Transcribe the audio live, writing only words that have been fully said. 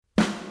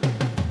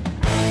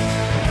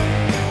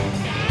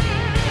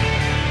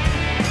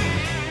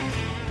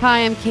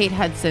Hi, I'm Kate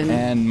Hudson.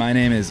 And my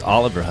name is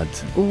Oliver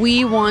Hudson.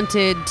 We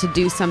wanted to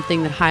do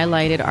something that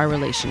highlighted our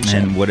relationship.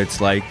 And what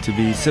it's like to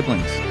be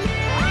siblings.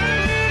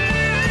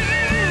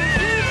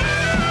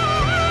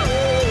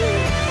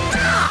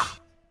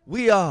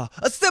 We are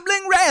a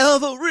sibling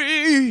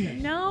revelry.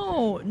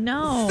 No.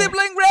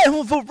 Sibling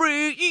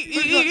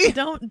revelry.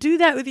 Don't do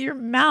that with your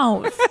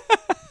mouth.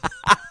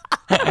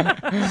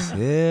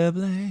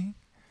 Sibling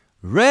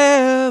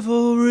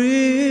revelry.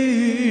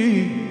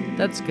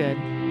 That's good.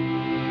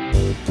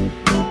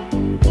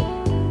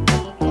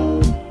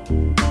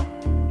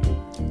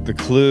 The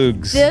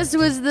Klugs. This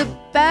was the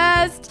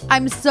best.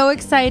 I'm so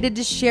excited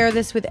to share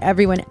this with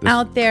everyone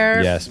out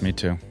there. Yes, me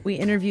too. We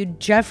interviewed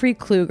Jeffrey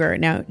Kluger.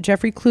 Now,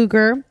 Jeffrey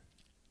Kluger,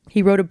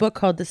 he wrote a book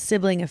called The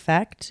Sibling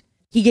Effect.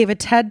 He gave a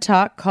TED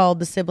Talk called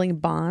The Sibling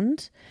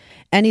Bond.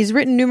 And he's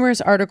written numerous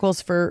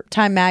articles for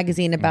Time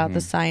Magazine about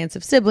the science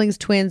of siblings,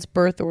 twins,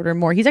 birth order, and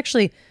more. He's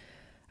actually,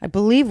 I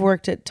believe,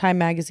 worked at Time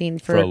Magazine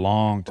for a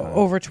long time.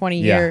 Over 20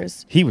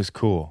 years. He was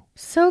cool.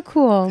 So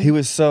cool. He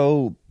was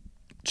so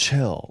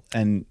chill,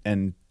 and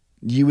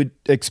you would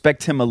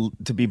expect him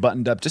to be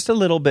buttoned up just a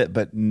little bit,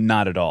 but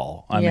not at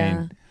all. I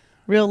mean,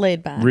 real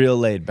laid back. Real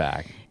laid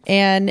back.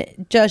 And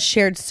just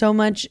shared so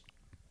much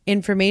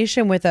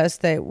information with us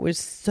that was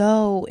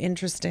so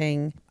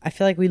interesting. I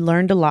feel like we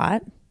learned a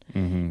lot.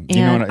 Mm-hmm.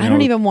 And I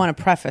don't even want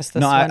to preface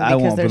this one because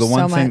won't, there's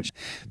so much.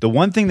 The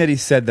one thing that he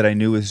said that I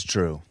knew is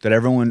true, that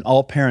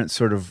all parents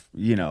sort of,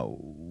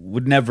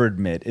 would never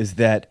admit, is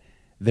that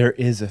there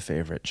is a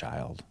favorite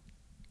child,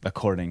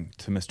 according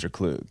to Mr.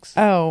 Klugs.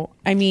 Oh,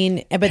 I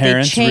mean, but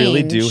parents they change.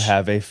 really do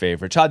have a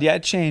favorite child. Yeah,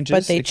 it changes.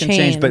 But it can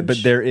change. But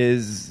there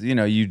is,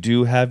 you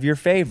do have your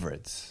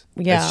favorites.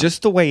 Yeah. It's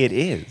just the way it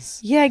is.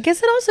 Yeah, I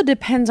guess it also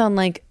depends on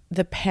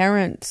the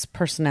parent's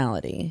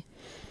personality.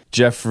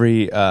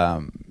 Jeffrey,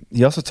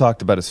 he also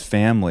talked about his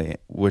family,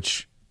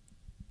 which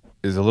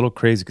is a little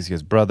crazy because he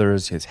has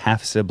brothers, he has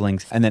half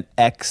siblings, and then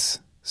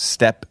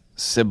ex-step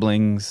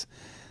siblings.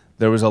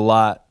 There was a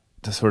lot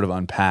to sort of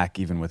unpack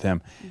even with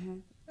him.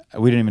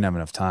 Mm-hmm. We didn't even have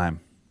enough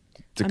time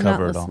to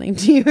cover it all. I'm not listening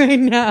to you right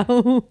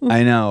now.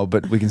 I know,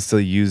 but we can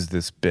still use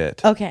this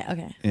bit. Okay.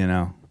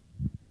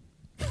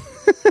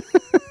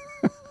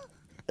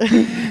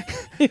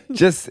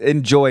 Just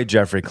enjoy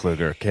Jeffrey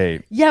Kluger,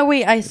 Kate. Yeah,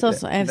 wait, I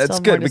have That's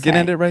good. We can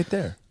end it right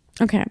there.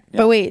 Okay. Yeah.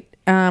 But wait.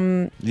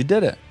 You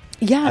did it.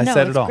 Yeah, I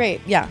said it all. Great.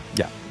 Yeah.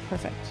 Yeah.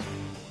 Perfect.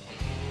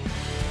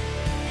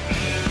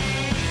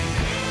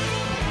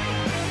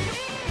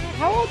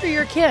 How old are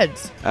your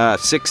kids?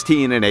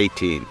 16 and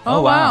 18.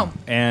 Oh, wow.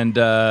 And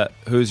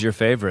who's your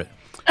favorite?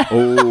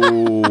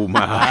 Oh,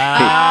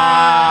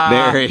 my.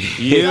 There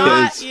he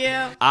is.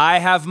 I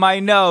have my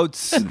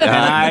notes, and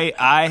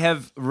I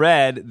have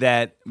read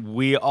that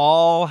we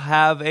all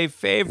have a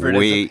favorite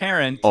as a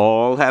parent. We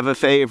all have a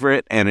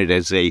favorite, and it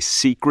is a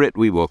secret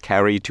we will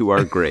carry to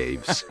our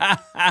graves.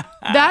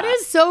 That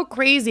is so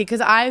crazy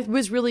because I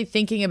was really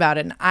thinking about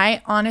it, and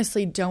I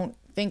honestly don't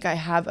think I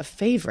have a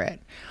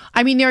favorite.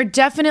 I mean, there are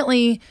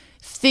definitely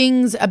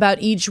things about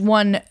each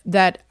one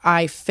that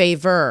I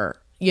favor.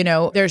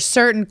 There's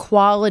certain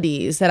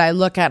qualities that I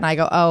look at and I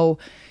go, oh,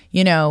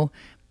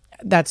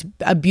 that's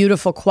a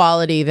beautiful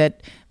quality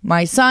that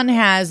my son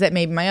has that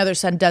maybe my other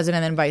son doesn't,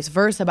 and then vice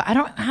versa. But I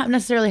don't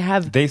necessarily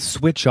have. They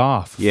switch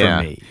off for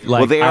me.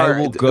 Well,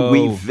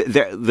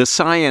 the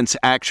science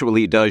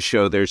actually does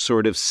show there's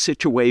sort of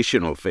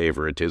situational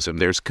favoritism.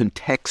 There's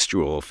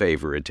contextual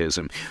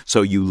favoritism.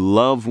 So you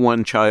love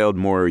one child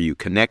more, or you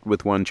connect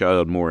with one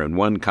child more in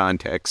one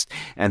context,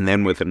 and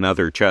then with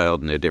another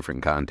child in a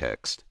different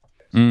context.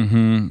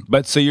 Mm-hmm.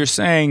 But so you're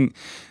saying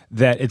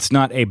that it's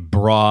not a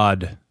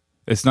broad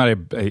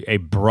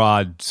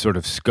sort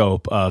of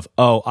scope of,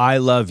 oh, I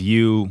love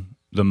you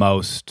the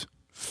most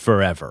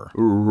forever.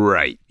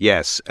 Right,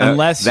 yes.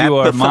 Unless you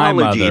are my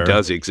mother. Pathology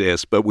does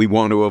exist, but we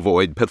want to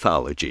avoid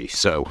pathology,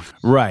 so.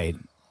 Right.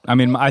 I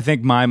mean, I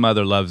think my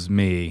mother loves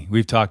me.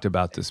 We've talked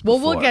about this before.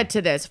 Well, we'll get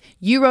to this.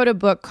 You wrote a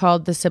book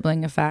called The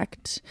Sibling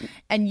Effect,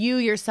 and you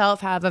yourself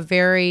have a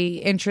very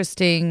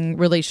interesting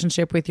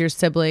relationship with your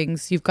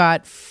siblings. You've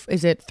got,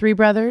 is it 3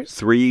 brothers?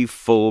 3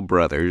 full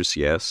brothers,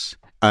 yes.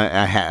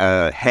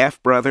 A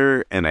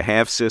half-brother and a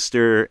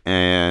half-sister,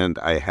 and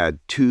I had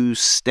 2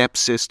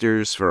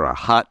 stepsisters for a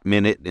hot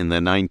minute in the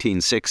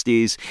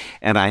 1960s,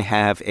 and I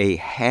have a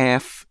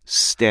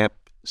half-step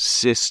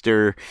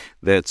sister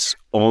that's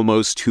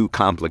almost too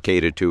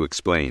complicated to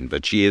explain,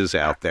 but she is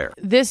out there.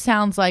 This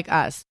sounds like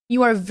us.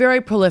 You are a very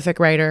prolific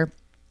writer.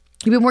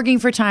 You've been working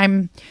for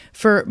Time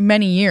for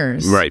many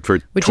years. Right,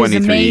 for which 23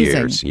 is amazing.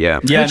 years. Yeah.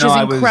 Which is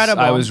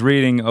incredible. I was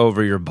reading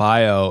over your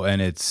bio,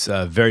 and it's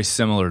very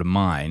similar to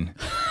mine.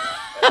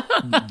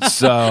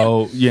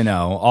 So,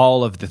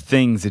 all of the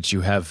things that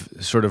you have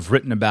sort of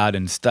written about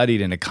and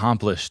studied and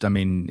accomplished, I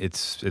mean,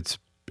 it's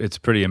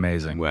pretty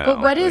amazing. Wow.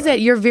 But what is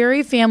it? You're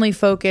very family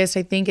focused.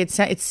 I think it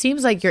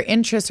seems like your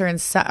interests are in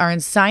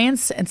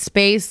science and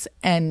space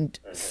and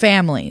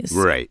families.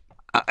 Right.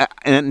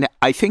 And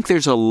I think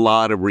there's a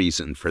lot of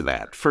reason for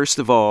that. First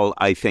of all,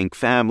 I think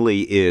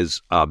family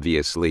is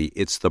obviously,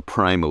 it's the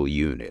primal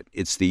unit.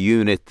 It's the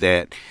unit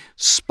that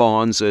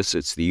spawns us.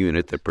 It's the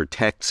unit that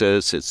protects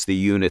us. It's the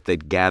unit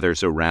that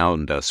gathers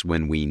around us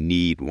when we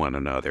need one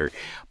another.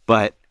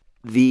 But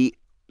the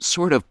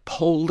sort of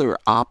polar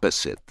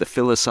opposite, the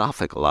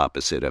philosophical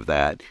opposite of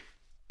that,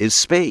 is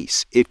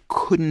space. It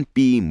couldn't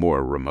be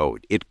more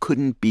remote. It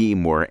couldn't be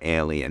more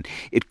alien.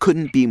 It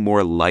couldn't be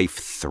more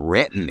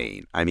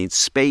life-threatening. I mean,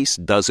 space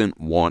doesn't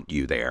want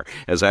you there.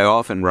 As I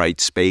often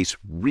write, space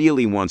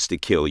really wants to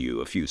kill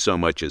you if you so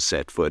much as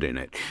set foot in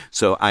it.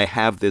 So I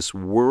have this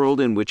world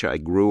in which I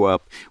grew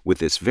up with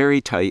this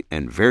very tight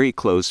and very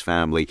close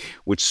family,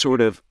 which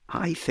sort of,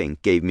 I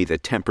think, gave me the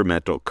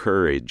temperamental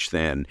courage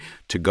then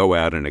to go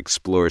out and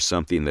explore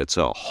something that's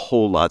a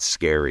whole lot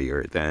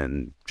scarier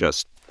than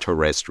just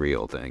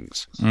terrestrial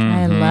things.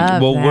 I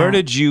love Well, that.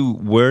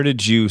 where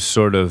did you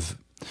sort of,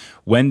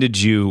 when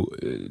did you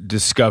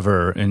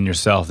discover in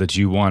yourself that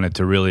you wanted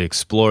to really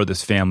explore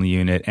this family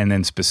unit, and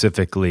then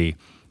specifically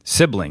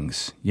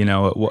siblings? You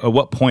know, at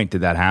what point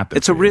did that happen?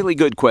 It's a really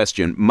good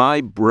question.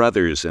 My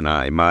brothers and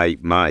I,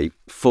 my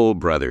full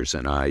brothers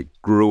and I,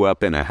 grew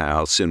up in a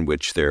house in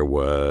which there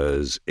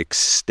was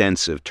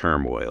extensive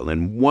turmoil.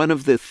 And one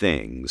of the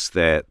things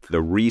that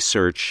the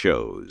research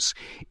shows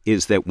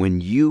is that when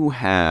you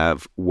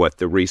have what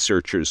the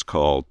researchers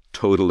call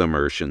total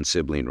immersion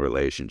sibling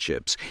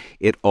relationships,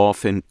 it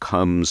often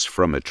comes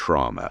from a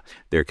trauma.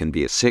 There can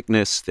be a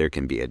sickness, there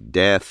can be a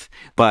death,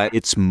 but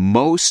it's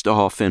most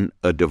often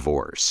a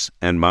divorce.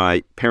 And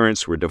my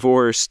parents were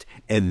divorced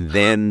and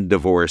then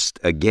divorced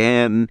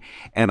again.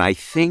 And I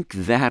think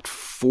that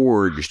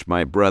forged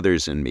my brothers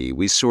and me.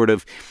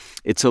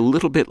 It's a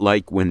little bit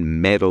like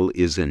when metal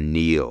is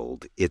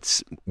annealed.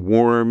 It's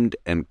warmed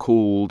and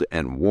cooled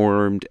and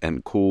warmed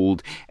and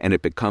cooled, and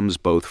it becomes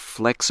both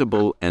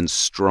flexible and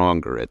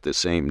stronger at the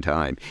same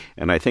time.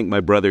 And I think my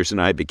brothers and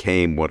I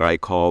became what I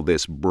call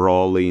this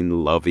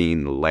brawling,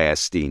 loving,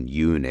 lasting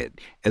unit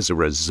as a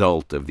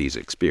result of these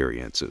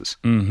experiences.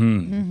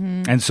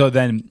 And so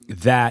then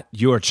that,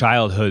 your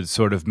childhood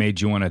sort of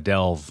made you want to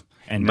delve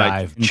and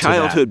dive into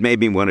childhood that. made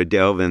me want to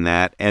delve in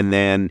that. And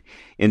then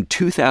in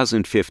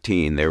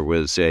 2015, there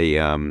was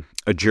a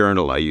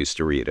journal I used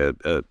to read,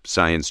 a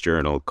science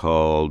journal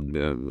called,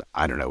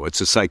 it's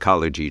a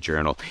psychology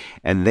journal.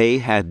 And they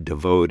had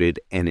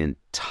devoted an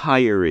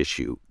entire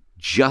issue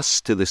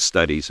just to the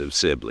studies of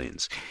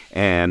siblings.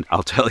 And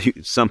I'll tell you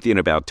something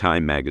about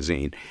Time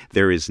magazine.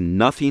 There is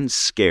nothing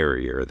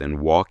scarier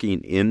than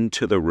walking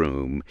into the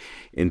room,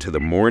 into the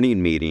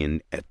morning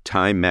meeting at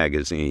Time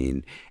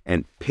magazine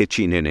and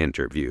pitching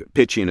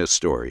a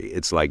story.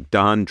 It's like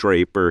Don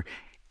Draper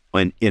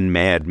in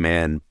Mad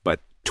Men,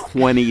 but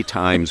 20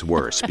 times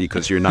worse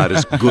because you're not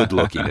as good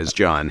looking as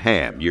John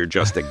Hamm. You're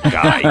just a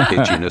guy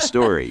pitching a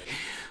story.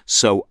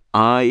 So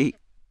I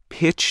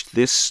pitched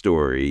this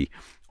story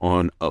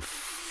on a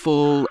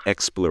full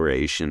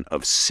exploration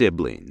of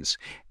siblings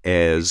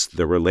as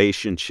the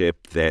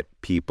relationship that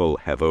people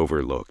have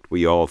overlooked.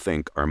 We all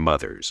think our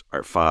mothers,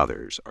 our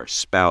fathers, our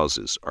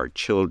spouses, our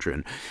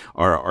children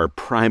are our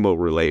primal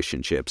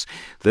relationships.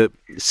 The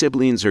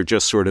siblings are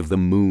just sort of the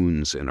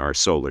moons in our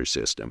solar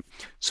system.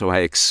 So I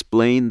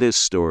explained this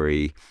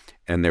story,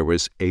 and there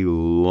was a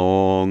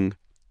long,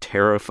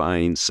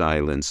 terrifying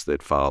silence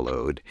that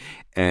followed.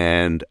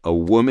 And a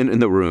woman in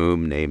the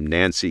room named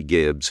Nancy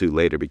Gibbs, who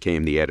later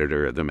became the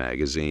editor of the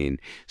magazine,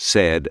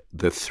 said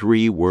the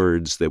three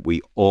words that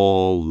we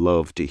all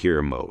love to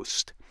hear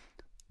most: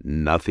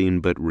 nothing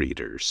but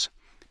readers.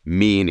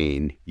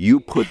 Meaning,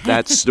 you put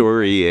that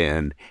story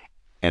in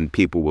and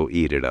people will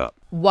eat it up.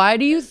 Why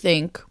do you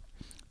think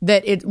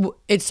that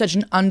it's such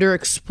an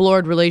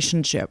underexplored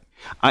relationship?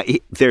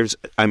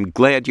 I'm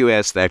glad you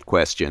asked that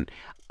question.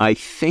 I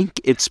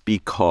think it's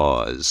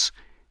because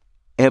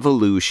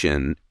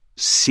evolution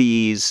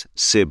sees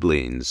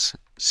children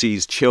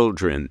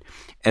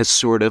as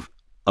sort of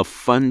a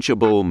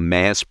fungible,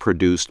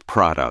 mass-produced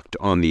product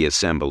on the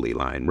assembly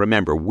line.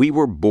 Remember, we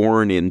were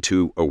born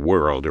into a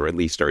world, or at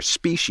least our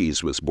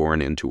species was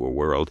born into a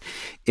world,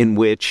 in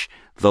which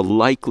the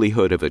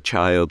likelihood of a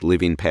child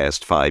living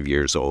past 5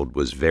 years old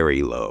was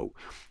very low.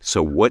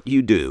 So what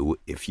you do,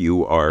 if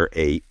you are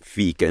a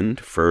fecund,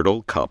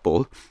 fertile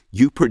couple,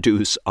 you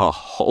produce a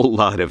whole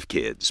lot of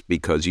kids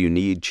because you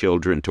need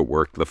children to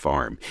work the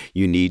farm.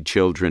 You need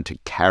children to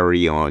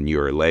carry on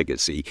your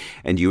legacy.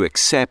 And you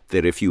accept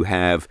that if you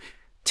have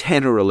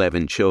 10 or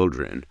 11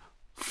 children,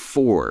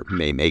 4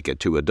 may make it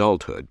to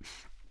adulthood.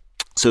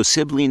 So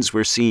siblings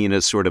were seen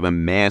as sort of a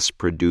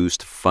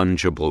mass-produced,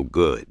 fungible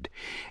good.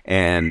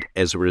 And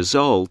as a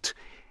result,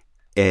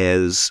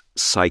 as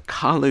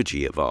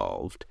psychology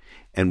evolved,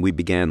 and we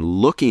began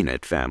looking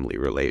at family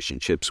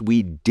relationships,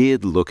 we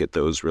did look at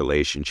those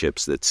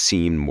relationships that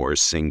seemed more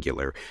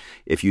singular.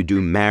 If you do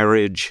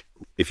marriage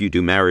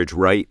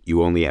right,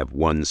 you only have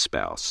one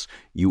spouse.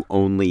 You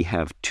only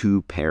have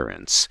 2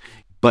 parents.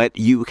 But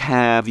you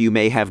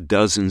may have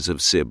dozens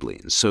of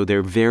siblings, so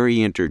they're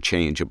very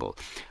interchangeable.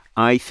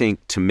 I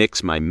think, to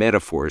mix my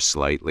metaphors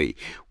slightly,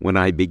 when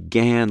I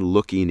began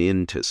looking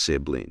into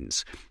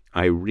siblings,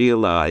 I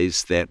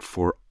realized that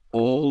for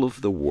all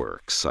of the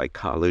work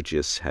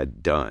psychologists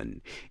had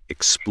done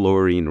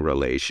exploring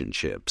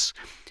relationships,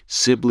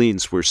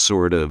 siblings were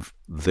sort of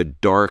the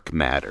dark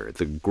matter,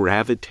 the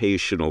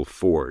gravitational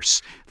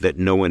force that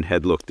no one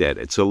had looked at.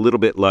 It's a little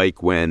bit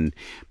like when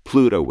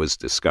Pluto was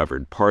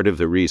discovered. Part of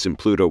the reason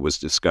Pluto was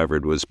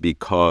discovered was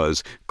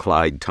because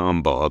Clyde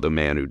Tombaugh, the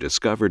man who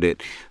discovered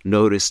it,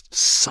 noticed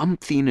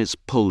something is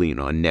pulling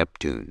on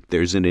Neptune.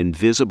 There's an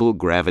invisible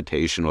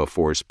gravitational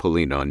force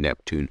pulling on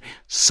Neptune.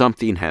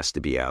 Something has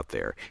to be out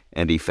there.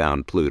 And he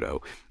found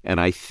Pluto.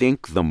 And I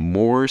think the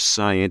more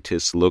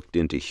scientists looked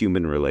into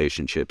human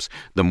relationships,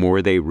 the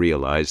more they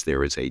realized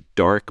there is a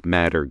dark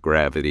matter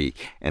gravity,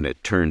 and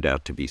it turned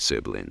out to be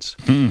siblings.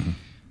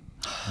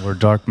 We're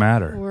dark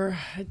matter.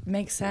 It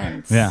makes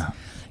sense. Yeah.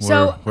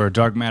 So We're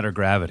dark matter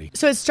gravity.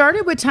 So it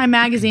started with Time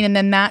Magazine, and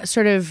then that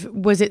sort of,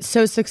 was it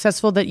so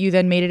successful that you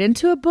then made it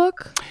into a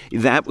book?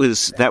 That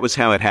was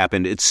how it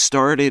happened. It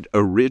started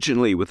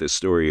originally with a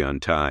story on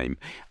Time,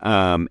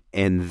 and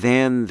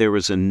then there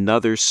was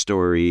another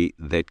story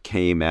that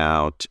came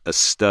out, a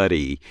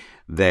study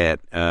that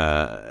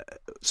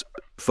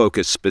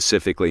focused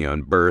specifically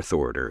on birth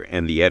order.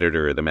 And the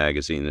editor of the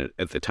magazine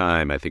at the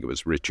time, I think it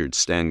was Richard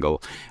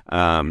Stengel,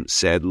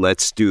 said,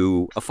 let's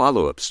do a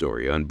follow-up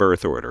story on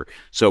birth order.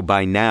 So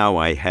by now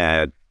I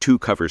had 2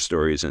 cover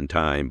stories in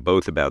Time,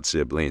 both about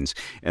siblings.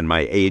 And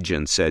my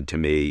agent said to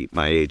me,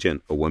 a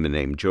woman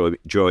named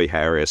Joy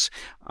Harris,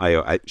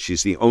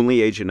 she's the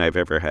only agent I've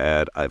ever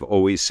had. I've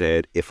always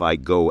said, if I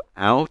go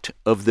out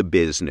of the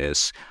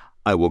business,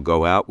 I will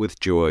go out with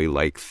Joy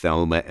like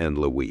Thelma and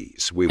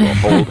Louise. We will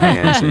hold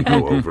hands and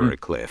go over a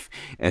cliff.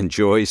 And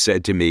Joy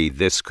said to me,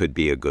 this could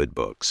be a good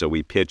book. So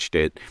we pitched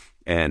it,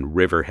 and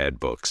Riverhead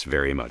Books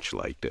very much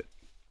liked it.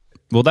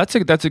 Well, that's a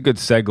good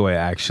segue,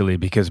 actually,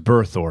 because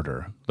birth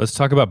order. Let's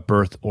talk about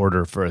birth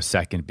order for a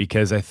second,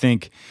 because I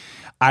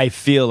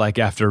feel like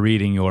after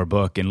reading your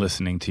book and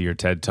listening to your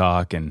TED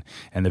Talk and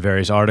the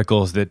various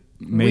articles that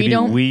maybe we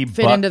don't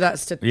fit into that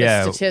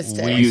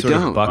statistic. We sort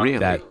of buck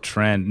that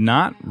trend.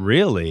 Not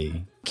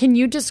really. Can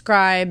you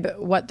describe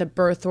what the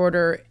birth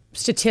order,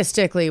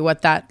 statistically,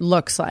 what that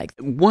looks like?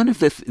 One of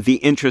the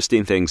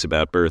interesting things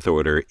about birth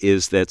order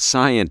is that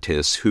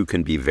scientists, who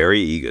can be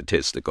very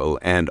egotistical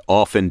and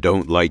often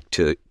don't like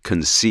to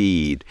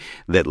concede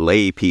that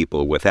lay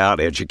people without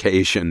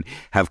education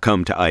have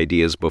come to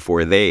ideas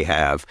before they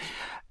have,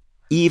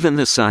 even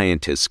the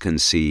scientists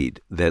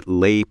concede that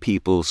lay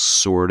people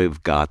sort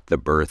of got the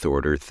birth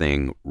order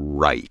thing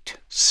right,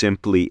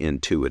 simply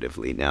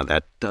intuitively. Now,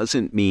 that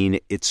doesn't mean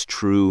it's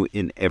true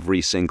in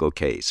every single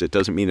case. It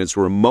doesn't mean it's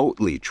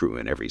remotely true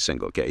in every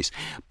single case.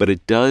 But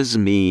it does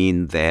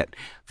mean that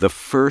the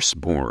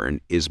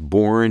firstborn is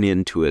born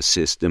into a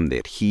system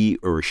that he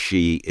or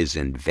she is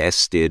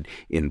invested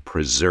in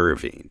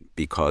preserving,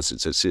 because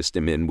it's a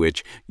system in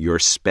which you're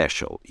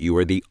special. You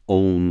are the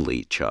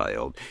only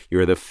child.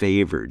 You're the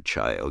favored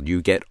child.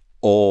 You get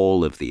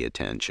all of the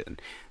attention.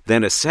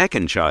 Then a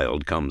second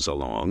child comes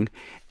along,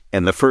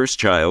 and the first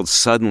child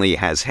suddenly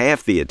has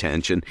half the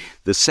attention.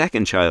 The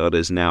second child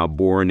is now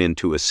born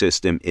into a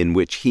system in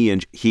which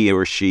he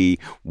or she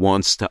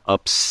wants to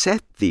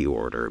upset the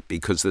order,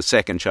 because the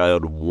second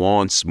child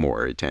wants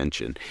more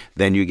attention.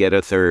 Then you get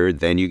a third,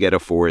 then you get a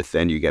fourth,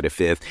 then you get a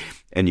fifth,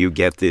 and you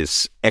get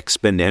this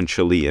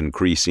exponentially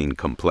increasing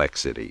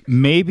complexity.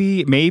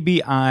 Maybe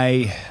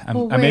I have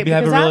a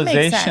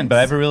realization, but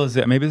I have a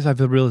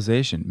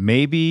realization.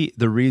 Maybe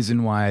the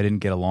reason why I didn't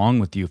get along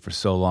with you for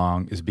so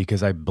long is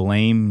because I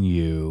blame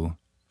you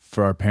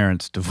for our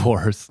parents'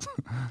 divorce.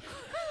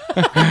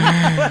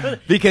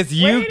 Because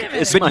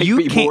this might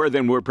be more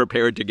than we're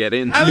prepared to get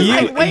into. I was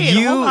like,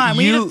 hold on.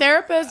 We need a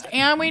therapist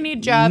and we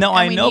need Jeff. No,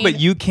 I know, but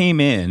you came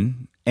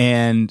in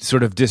and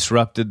sort of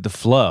disrupted the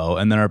flow,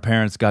 and then our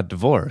parents got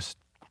divorced.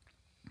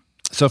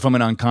 So from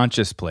an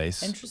unconscious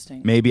place,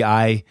 interesting. Maybe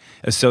I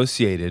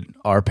associated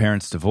our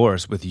parents'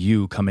 divorce with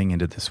you coming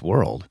into this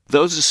world.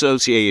 Those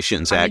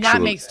associations that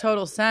makes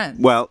total sense.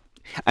 Well,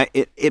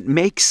 it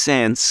makes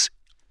sense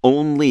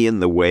only in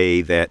the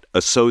way that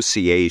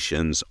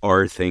associations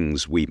are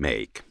things we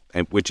make,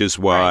 and which is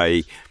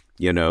why,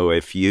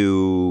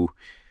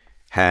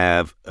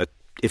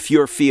 if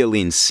you're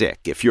feeling sick,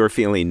 if you're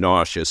feeling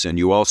nauseous, and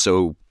you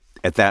also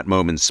at that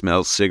moment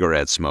smell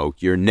cigarette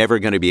smoke, you're never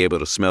going to be able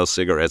to smell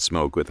cigarette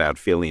smoke without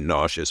feeling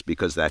nauseous,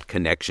 because that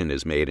connection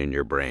is made in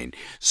your brain.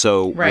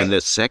 So when the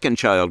second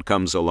child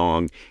comes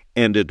along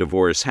and a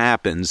divorce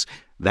happens,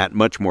 that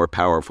much more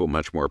powerful,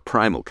 much more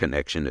primal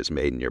connection is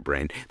made in your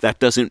brain. That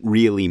doesn't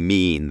really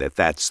mean that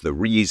that's the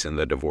reason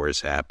the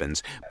divorce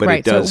happens, but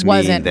it does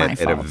mean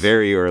that at a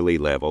very early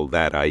level,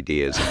 that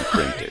idea is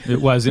imprinted.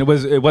 It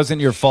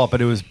wasn't your fault,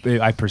 but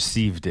I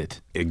perceived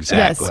it.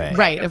 Exactly. Yes,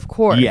 right, of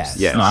course. Yes.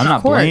 No, I'm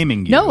not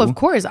blaming you. No, of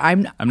course.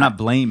 I'm not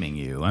blaming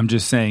you. I'm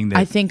just saying that.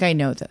 I think I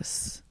know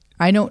this.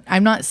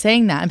 I'm not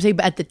saying that. I'm saying,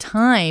 but at the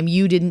time,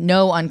 you didn't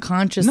know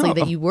unconsciously No,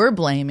 that you were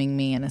blaming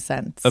me in a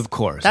sense. Of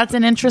course. That's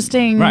an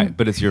interesting. Right,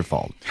 but it's your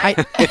fault.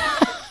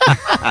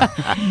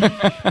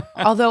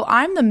 Although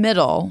I'm the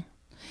middle,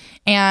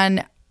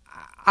 and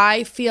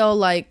I feel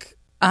like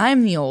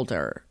I'm the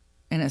older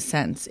in a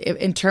sense,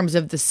 in terms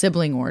of the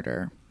sibling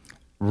order.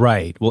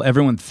 Right. Well,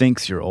 everyone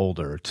thinks you're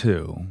older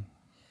too.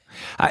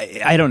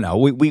 I don't know.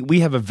 We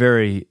have a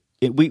very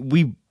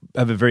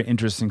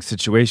interesting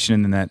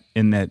situation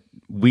in that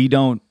we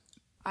don't.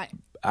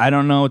 I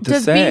don't know what to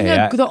say.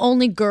 Does being the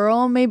only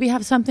girl maybe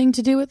have something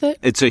to do with it?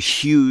 It's a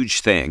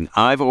huge thing.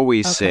 I've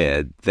always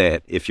said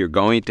that if you're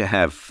going to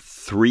have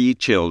 3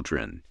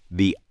 children,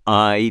 the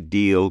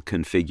ideal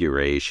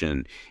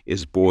configuration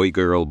is boy,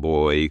 girl,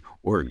 boy,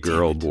 or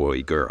girl,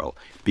 boy, girl,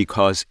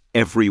 because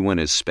everyone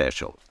is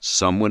special.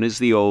 Someone is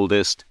the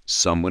oldest,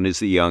 someone is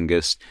the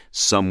youngest,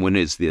 someone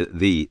is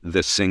the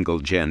single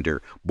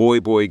gender. Boy,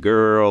 boy,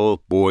 girl,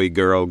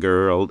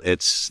 girl.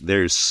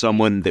 There's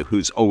someone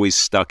who's always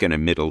stuck in a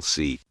middle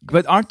seat.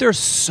 But aren't there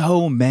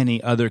so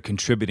many other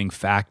contributing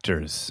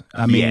factors?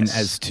 I mean,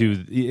 as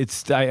to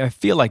I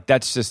feel like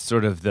that's just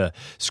sort of the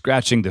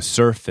scratching the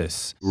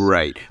surface.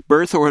 Right.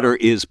 Birth order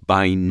is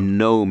by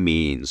no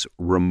means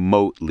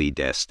remotely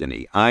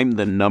destiny. I'm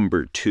the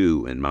number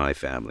 2 in my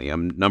family.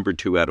 I'm number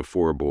 2 out of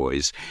 4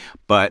 boys.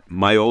 But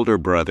my older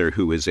brother,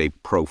 who is a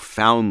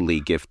profoundly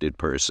gifted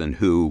person,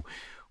 who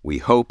we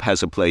hope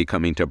has a play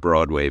coming to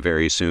Broadway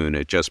very soon.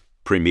 It just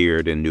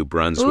premiered in New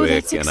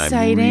Brunswick, and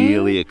I'm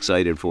really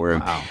excited for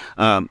him.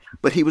 Wow.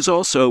 But he was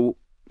also,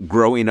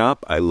 growing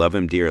up, I love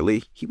him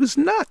dearly, he was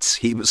nuts.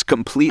 He was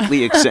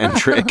completely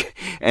eccentric,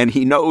 and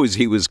he knows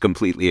he was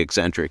completely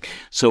eccentric.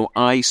 So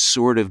I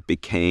sort of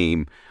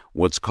became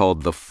what's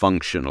called the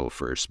functional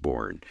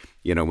firstborn.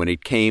 You know, when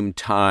it came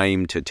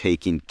time to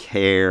taking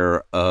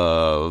care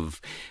of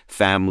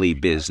family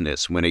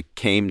business, when it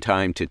came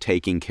time to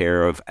taking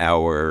care of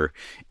our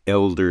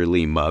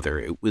elderly mother,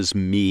 it was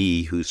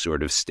me who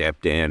sort of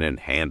stepped in and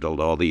handled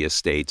all the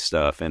estate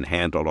stuff and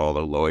handled all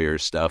the lawyer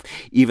stuff.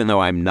 Even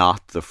though I'm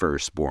not the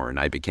firstborn,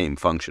 I became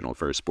functional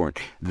firstborn.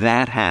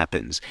 That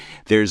happens.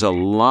 There's a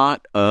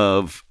lot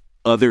of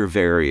other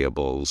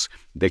variables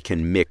that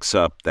can mix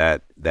up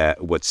that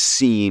what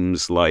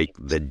seems like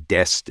the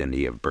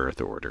destiny of birth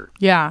order.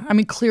 Yeah. I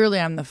mean, clearly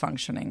I'm the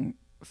functioning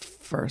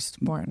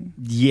firstborn.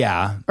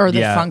 Yeah. Or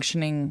the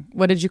functioning,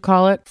 what did you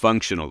call it?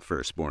 Functional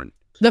firstborn.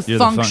 The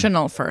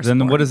functional firstborn.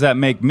 Then what does that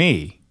make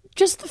me?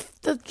 Just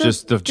the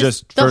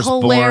firstborn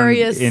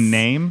hilarious in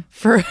name?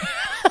 Well,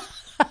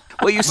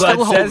 you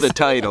still hold the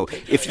title.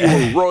 If you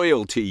were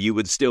royalty, you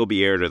would still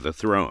be heir to the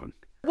throne.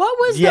 What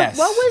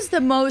was the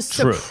most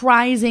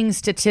surprising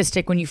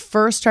statistic when you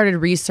first started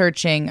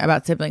researching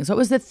about siblings? What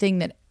was the thing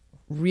that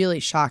really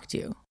shocked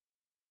you?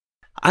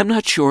 I'm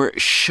not sure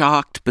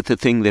shocked, but the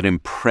thing that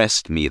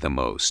impressed me the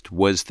most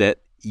was that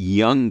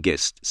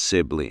youngest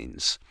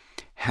siblings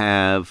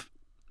have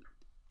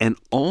an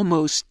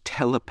almost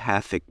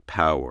telepathic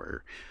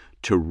power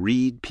to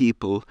read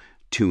people,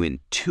 to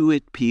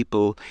intuit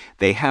people.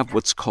 They have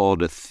what's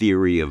called a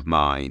theory of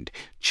mind.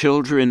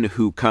 Children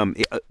who come,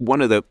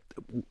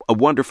 a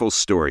wonderful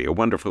story, a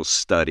wonderful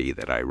study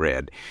that I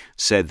read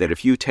said that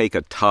if you take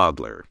a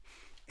toddler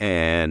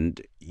and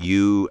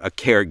a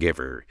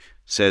caregiver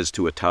says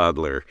to a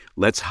toddler,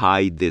 let's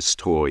hide this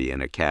toy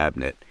in a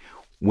cabinet,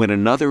 when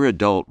another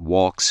adult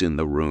walks in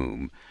the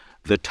room,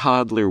 the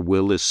toddler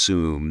will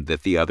assume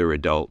that the other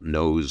adult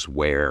knows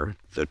where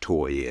the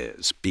toy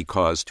is,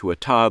 because to a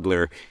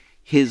toddler,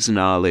 his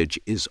knowledge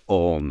is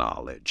all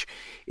knowledge.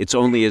 It's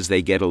only as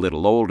they get a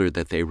little older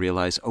that they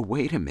realize, oh,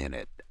 wait a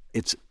minute,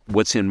 it's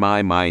what's in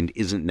my mind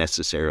isn't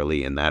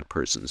necessarily in that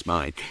person's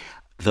mind.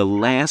 The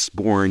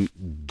lastborn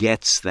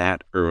gets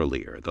that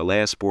earlier. The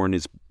lastborn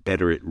is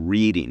better at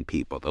reading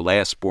people. The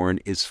lastborn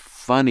is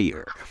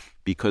funnier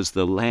because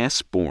the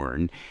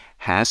lastborn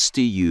has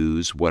to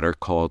use what are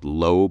called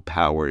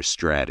low-power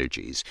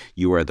strategies.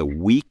 You are the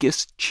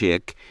weakest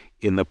chick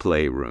in the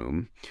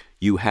playroom.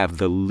 You have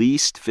the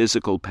least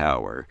physical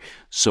power.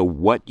 So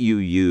what you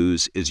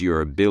use is your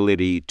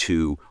ability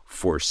to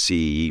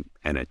foresee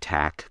an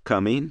attack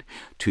coming,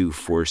 to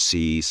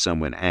foresee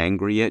someone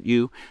angry at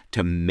you,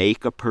 to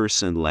make a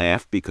person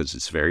laugh, because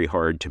it's very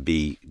hard to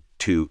be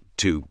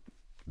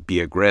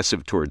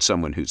aggressive towards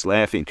someone who's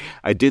laughing.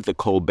 I did the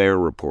Colbert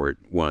Report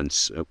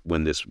once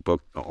when this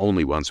book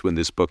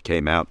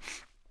came out,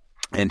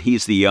 and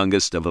he's the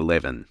youngest of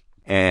 11.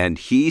 And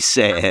he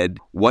said,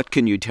 what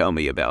can you tell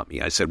me about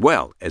me? I said,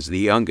 well, as the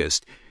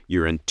youngest,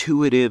 you're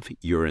intuitive,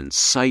 you're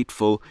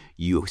insightful,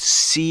 you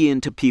see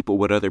into people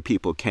what other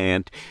people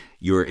can't,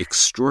 you're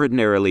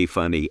extraordinarily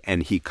funny.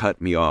 And he cut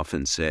me off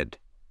and said,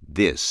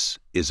 this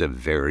is a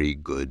very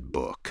good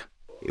book.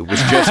 It was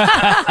just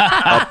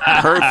a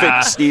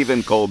perfect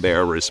Stephen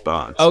Colbert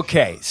response.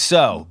 Okay,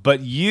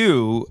 but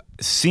you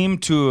seem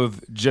to have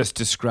just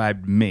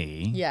described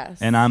me. Yes.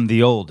 And I'm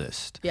the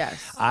oldest.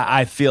 Yes.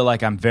 I feel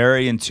like I'm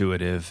very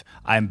intuitive.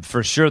 I'm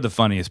for sure the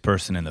funniest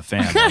person in the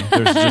family.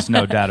 There's just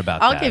no doubt about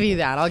that. I'll give you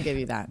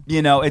that.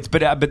 You know,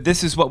 but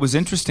this is what was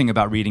interesting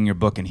about reading your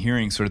book and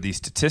hearing sort of these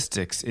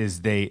statistics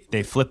is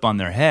they flip on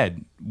their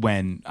head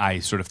when I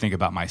sort of think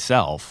about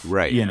myself.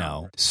 Right. You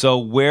know. So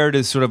where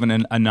does sort of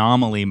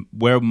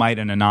where might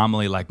an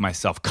anomaly like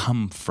myself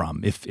come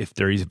from? If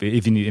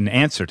you need an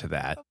answer to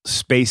that.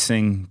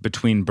 Spacing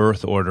between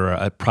birth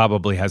order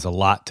probably has a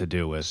lot to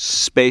do with.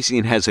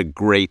 Spacing has a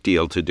great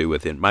deal to do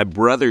with it. My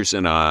brothers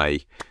and I,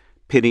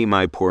 pity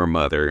my poor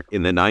mother,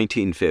 in the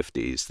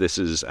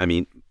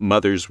 1950s,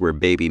 mothers were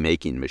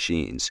baby-making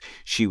machines.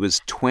 She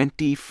was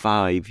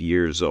 25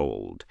 years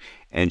old,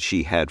 and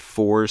she had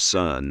 4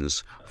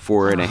 sons,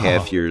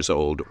 4.5 years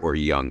old or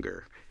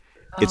younger.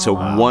 It's a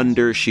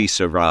wonder she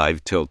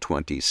survived till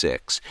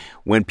 26.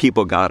 When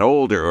people got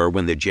older or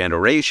when the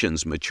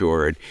generations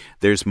matured,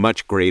 there's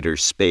much greater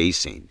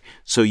spacing.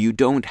 So you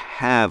don't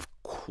have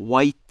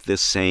quite the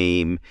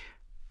same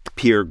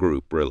peer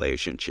group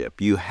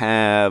relationship.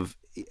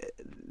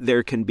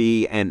 There can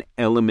be an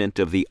element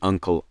of the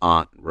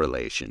uncle-aunt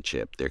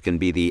relationship. There can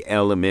be the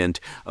element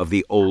of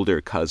the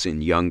older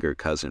cousin, younger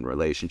cousin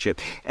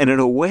relationship. And in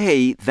a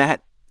way,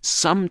 that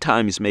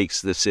sometimes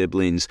makes the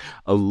siblings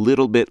a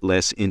little bit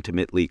less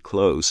intimately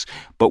close.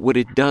 But what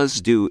it does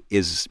do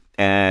is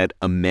add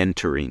a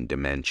mentoring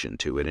dimension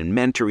to it. And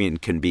mentoring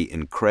can be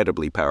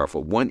incredibly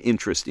powerful. One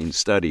interesting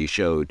study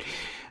showed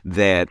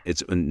that,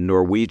 it's a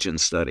Norwegian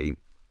study,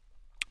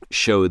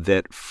 showed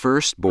that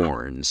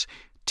firstborns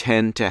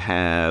tend to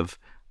have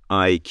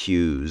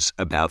IQs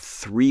about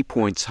 3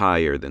 points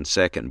higher than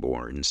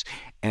secondborns,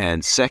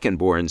 and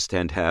secondborns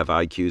tend to have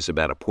IQs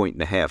about 1.5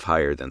 points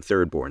higher than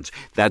thirdborns.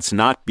 That's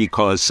not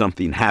because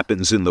something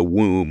happens in the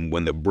womb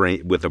when the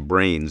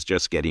brain's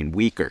just getting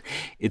weaker.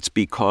 It's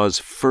because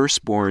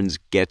firstborns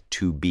get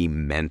to be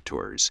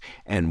mentors,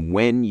 and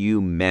when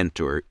you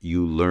mentor,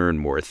 you learn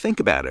more. Think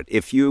about it.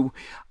 If you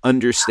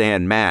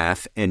understand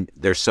math and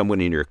there's someone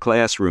in your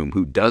classroom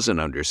who doesn't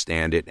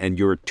understand it and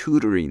you're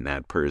tutoring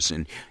that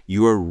person,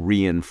 you're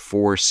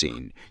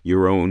reinforcing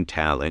your own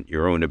talent,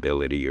 your own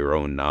ability, your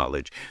own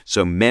knowledge.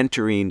 So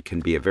mentoring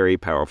can be a very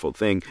powerful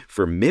thing.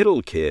 For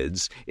middle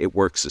kids, it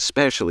works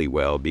especially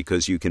well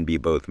because you can be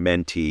both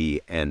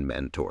mentee and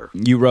mentor.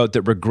 You wrote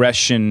that there's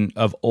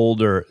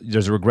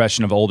a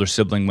regression of older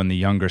sibling when the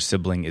younger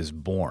sibling is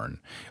born.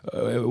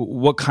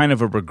 What kind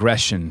of a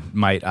regression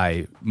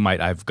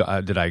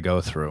did I go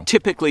through?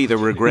 Typically, the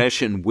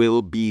regression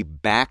will be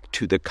back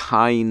to the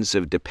kinds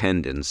of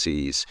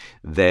dependencies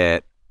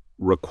that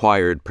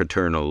required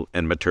paternal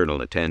and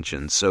maternal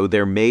attention. So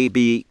there may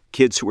be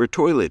kids who were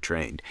toilet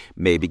trained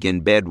may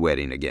begin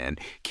bedwetting again.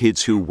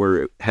 Kids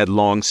who had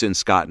long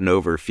since gotten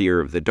over fear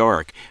of the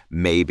dark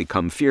may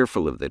become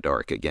fearful of the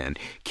dark again.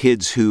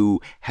 Kids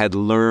who had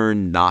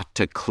learned not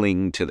to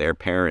cling to their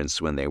parents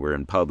when they were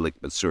in public,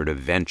 but sort of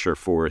venture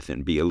forth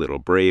and be a little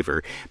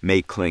braver,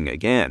 may cling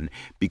again,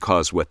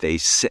 because what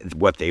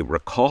they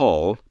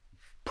recall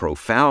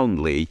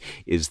profoundly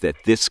is that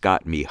this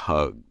got me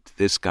hugged.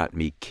 This got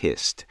me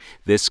kissed.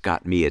 This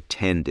got me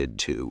attended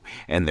to.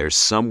 And there's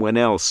someone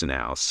else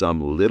now,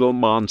 some little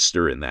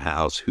monster in the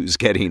house who's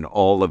getting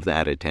all of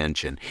that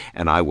attention,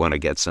 and I want to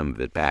get some of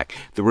it back.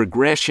 The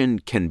regression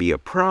can be a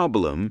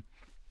problem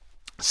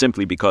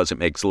simply because it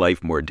makes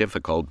life more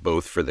difficult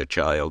both for the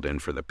child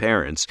and for the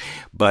parents.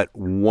 But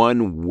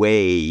one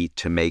way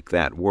to make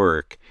that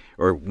work,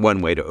 or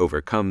one way to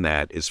overcome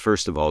that, is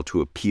first of all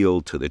to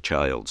appeal to the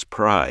child's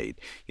pride.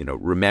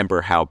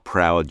 Remember how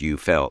proud you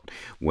felt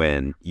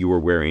when you were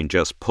wearing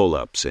just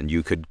pull-ups and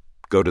you could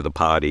go to the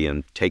potty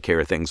and take care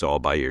of things all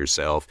by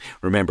yourself.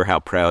 Remember how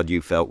proud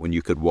you felt when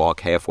you could walk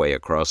halfway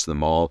across the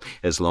mall.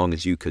 As long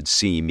as you could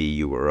see me,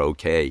 you were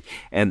okay.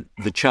 And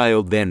the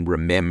child then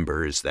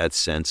remembers that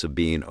sense of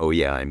being, oh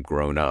yeah, I'm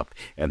grown up.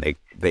 And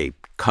they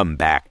come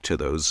back to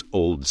those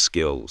old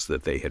skills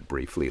that they had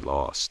briefly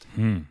lost.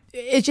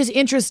 It's just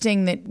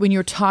interesting that when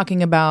you're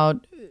talking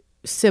about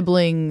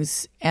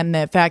siblings and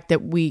the fact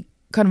that we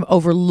kind of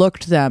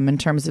overlooked them in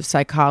terms of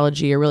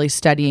psychology or really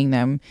studying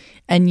them,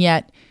 and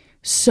yet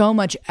so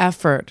much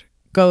effort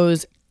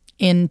goes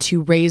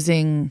into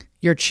raising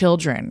your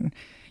children,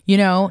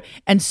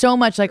 and so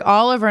much, like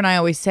Oliver and I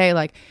always say,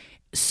 like,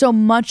 so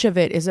much of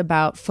it is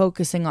about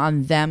focusing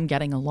on them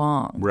getting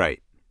along.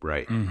 Right.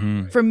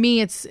 Mm-hmm. For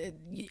me, it's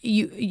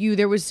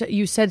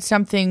you said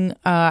something,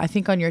 I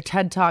think on your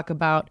TED Talk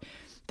about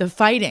the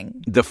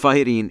fighting. The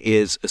fighting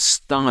is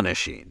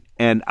astonishing.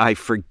 And I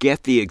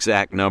forget the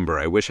exact number.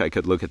 I wish I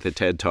could look at the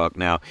TED Talk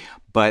now.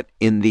 But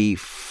in the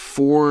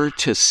 4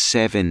 to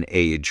 7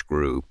 age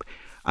group,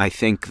 I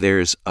think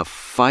there's a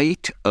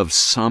fight of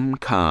some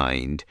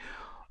kind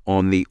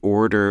on the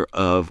order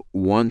of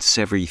once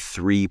every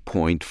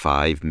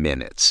 3.5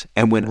 minutes.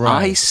 And when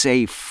I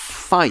say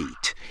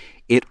fight,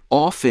 it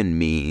often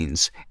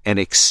means an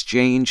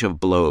exchange of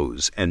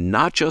blows, and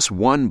not just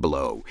one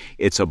blow.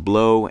 It's a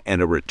blow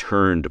and a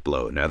returned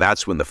blow. Now,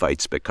 that's when the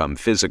fights become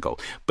physical.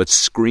 But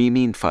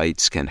screaming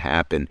fights can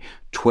happen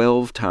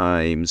 12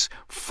 times,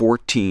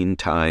 14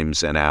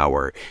 times an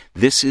hour.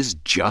 This is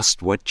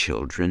just what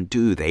children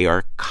do. They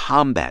are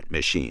combat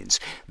machines.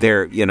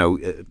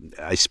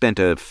 I spent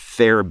a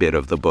fair bit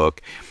of the book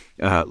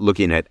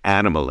looking at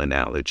animal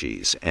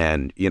analogies.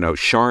 And,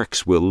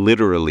 sharks will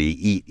literally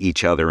eat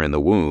each other in the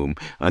womb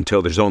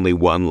until there's only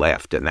one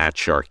left and that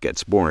shark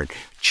gets born.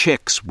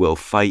 Chicks will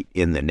fight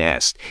in the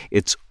nest.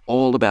 It's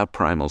all about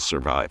primal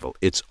survival.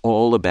 It's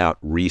all about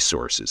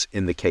resources.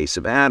 In the case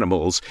of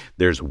animals,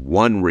 there's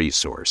one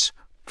resource: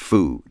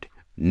 food,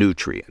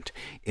 nutrient.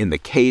 In the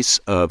case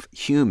of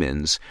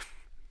humans,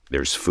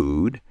 there's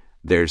food,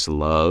 there's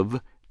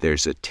love,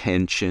 there's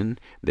attention,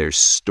 there's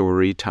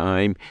story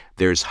time,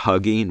 there's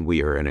hugging.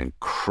 We are an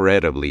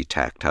incredibly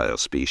tactile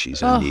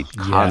species and need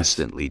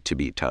constantly to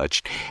be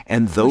touched.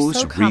 And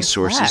those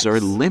resources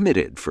are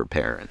limited for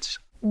parents.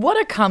 What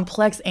a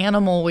complex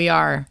animal we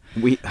are.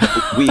 We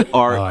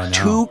are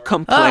too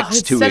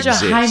complex to exist. It's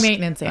such a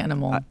high-maintenance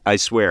animal. I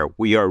swear,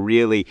 we are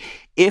really...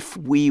 If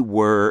we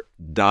were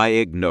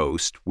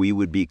diagnosed, we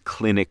would be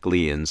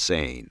clinically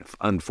insane.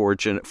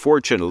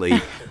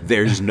 Fortunately,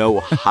 there's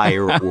no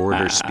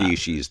higher-order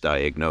species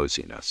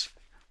diagnosing us.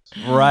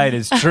 Right,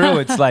 it's true.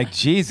 It's like,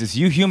 Jesus,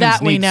 you humans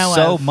need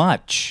so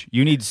much.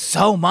 You need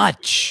so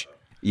much.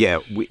 Yeah,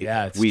 we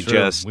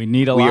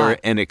need a lot. We are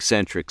an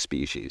eccentric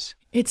species.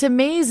 It's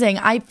amazing.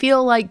 I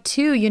feel like,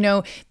 too,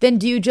 then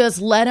do you just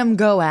let them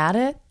go at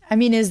it? I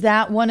mean, is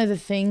that one of the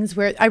things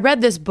where I read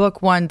this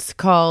book once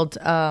called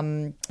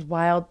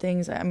Wild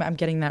Things? I'm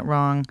getting that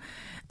wrong.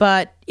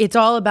 But it's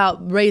all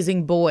about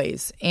raising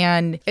boys.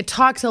 And it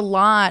talks a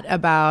lot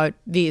about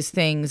these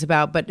things,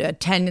 but a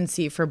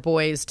tendency for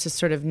boys to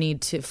sort of need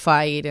to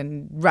fight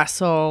and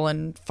wrestle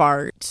and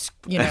fart,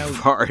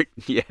 Fart,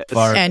 yes.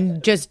 Fart.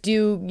 And just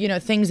do,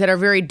 things that are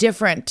very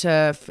different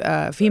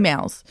to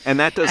females. And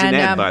that doesn't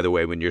end, by the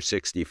way, when you're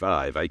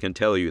 65. I can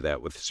tell you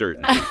that with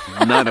certainty.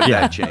 None of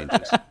that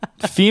changes.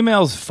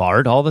 Females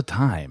fart all the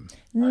time.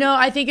 No,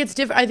 I think it's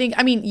different.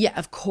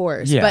 Of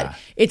course. Yeah. But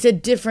it's a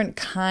different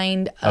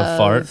kind of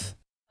fart.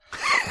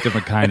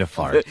 Different kind of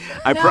fart.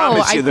 I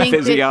promise you the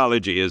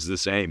physiology is the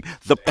same.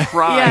 The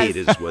pride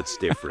is what's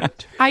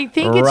different. I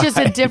think it's just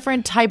a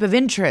different type of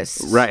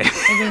interest. Right.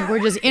 I think we're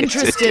just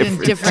interested in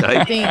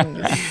different things.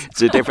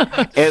 It's a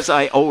different... As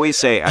I always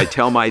say, I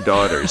tell my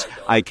daughters,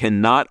 I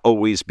cannot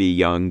always be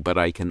young, but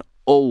I can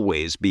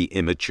always be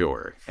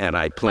immature. And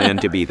I plan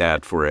to be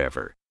that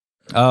forever.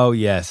 Oh,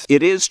 yes.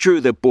 It is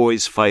true that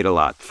boys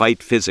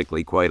fight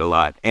physically quite a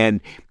lot.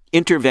 And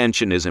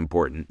intervention is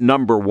important.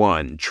 Number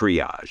one,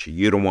 triage.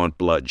 You don't want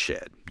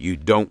bloodshed. You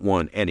don't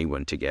want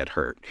anyone to get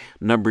hurt.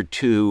 Number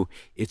two,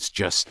 it's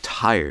just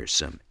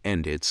tiresome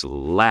and it's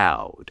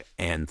loud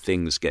and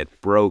things get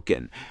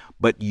broken.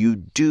 But you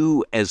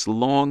do, as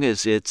long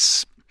as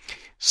it's...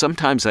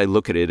 Sometimes I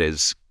look at it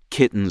as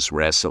kittens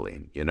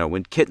wrestling.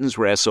 When kittens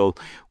wrestle,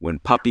 when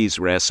puppies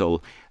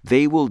wrestle,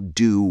 they will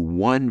do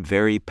one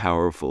very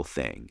powerful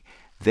thing.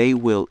 They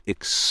will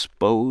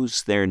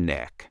expose their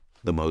neck,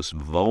 the most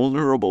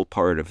vulnerable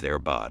part of their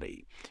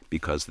body,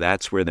 because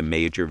that's where the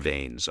major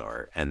veins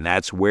are, and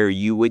that's where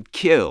you would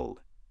kill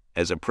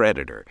as a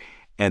predator.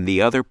 And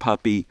the other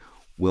puppy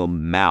will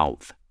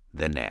mouth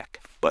the neck,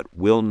 but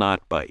will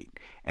not bite.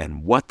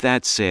 And what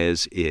that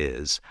says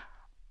is,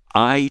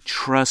 I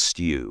trust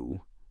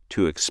you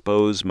to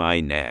expose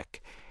my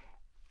neck,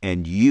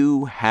 and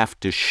you have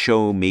to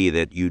show me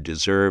that you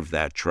deserve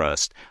that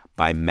trust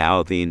by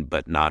mouthing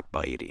but not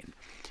biting.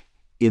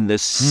 In the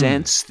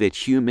sense that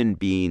human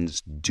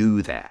beings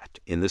do that,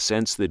 in the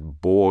sense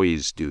that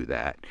boys do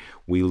that,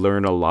 we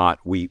learn a lot.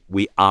 We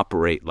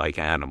operate like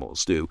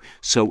animals do.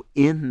 So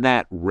in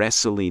that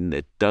wrestling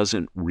that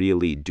doesn't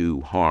really do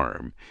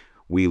harm,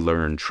 we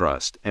learn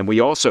trust. And we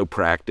also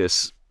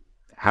practice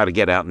how to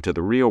get out into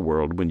the real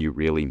world when you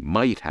really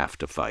might have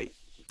to fight.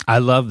 I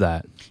love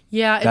that.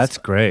 Yeah, that's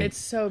great. It's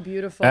so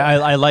beautiful.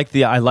 I like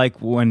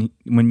when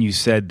you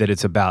said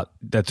that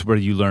that's where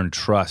you learn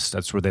trust.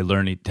 That's where they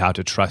learn how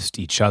to trust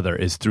each other,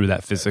 is through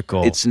that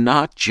physical. It's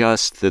not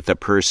just that the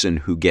person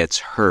who gets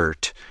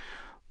hurt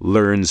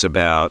learns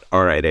about,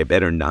 all right, I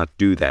better not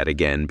do that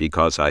again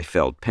because I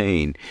felt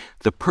pain.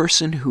 The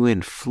person who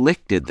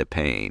inflicted the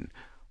pain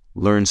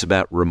learns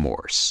about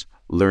remorse,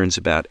 learns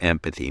about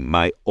empathy.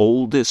 My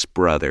oldest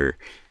brother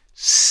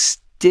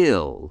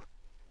still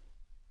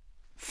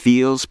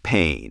feels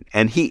pain,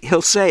 and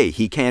he'll say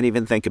he can't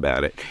even think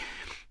about it,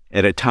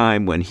 at a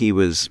time when he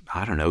was,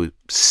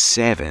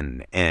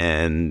 7,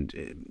 and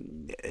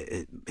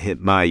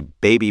my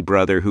baby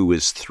brother, who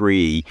was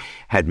 3,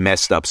 had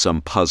messed up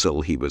some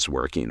puzzle he was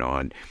working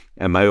on,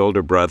 and my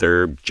older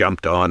brother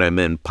jumped on him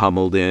and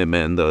pummeled him,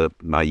 and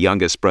my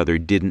youngest brother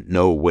didn't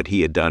know what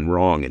he had done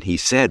wrong, and he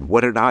said,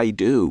 "What did I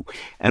do?"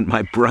 And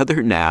my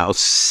brother now,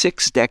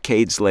 6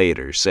 decades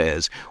later,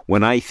 says,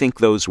 "When I think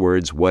those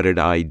words, 'what did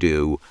I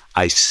do?'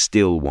 I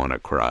still want to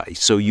cry."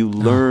 So you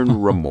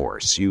learn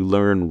remorse, you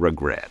learn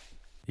regret.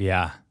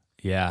 Yeah.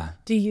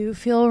 Do you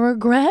feel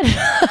regret?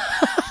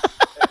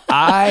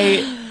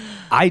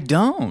 I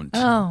don't.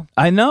 Oh.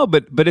 I know,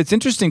 but it's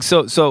interesting.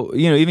 So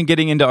even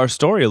getting into our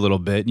story a little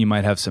bit, you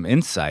might have some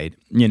insight.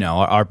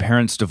 Our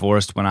parents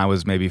divorced when I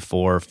was maybe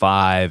 4 or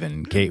 5,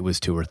 and Kate was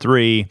 2 or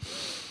 3.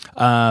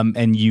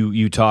 And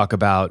you talk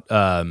about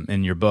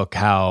in your book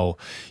how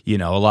a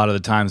lot of the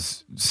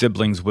times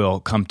siblings will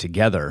come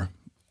together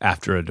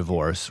after a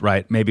divorce,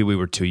 right? Maybe we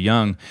were too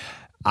young.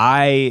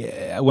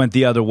 I went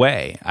the other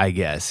way, I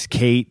guess.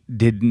 Kate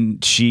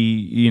didn't,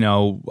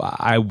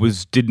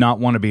 did not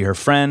want to be her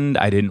friend.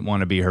 I didn't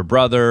want to be her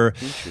brother.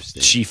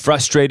 She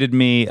frustrated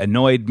me,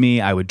 annoyed me.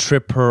 I would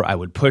trip her. I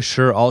would push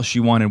her. All she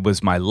wanted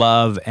was my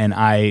love. And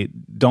I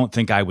don't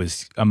think I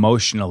was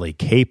emotionally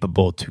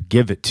capable to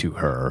give it to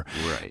her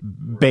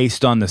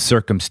based on the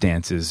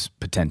circumstances,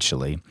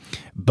 potentially.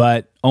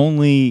 But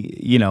only,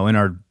 in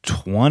our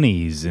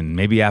 20s and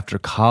maybe after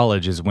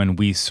college is when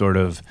we sort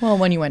of... Well,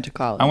 when you went to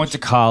college. I went to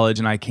college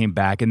and I came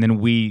back, and then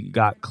we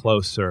got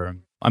closer.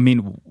 I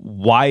mean,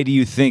 why do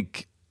you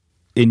think,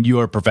 in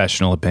your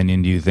professional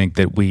opinion, do you think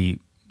that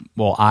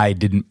I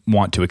didn't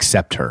want to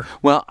accept her?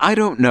 Well, I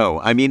don't know.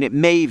 I mean, it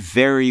may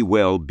very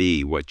well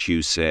be what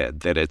you said,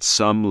 that at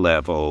some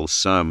level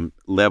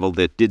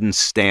that didn't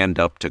stand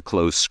up to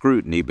close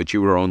scrutiny, but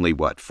you were only,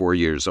 4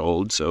 years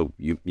old, so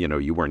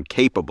you weren't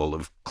capable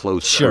of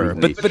close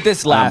scrutiny. Sure, but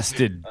this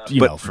lasted,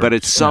 but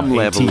at some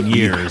level, 18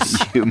 years.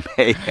 You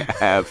may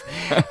have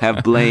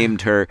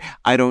blamed her.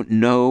 I don't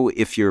know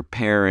if your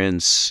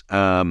parents...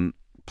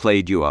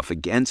 played you off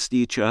against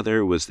each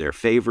other? Was there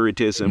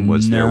favoritism?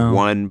 Was there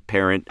one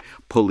parent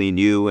pulling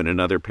you and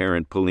another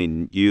parent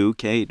pulling you,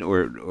 Kate?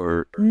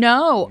 Or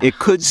no. It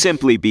could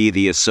simply be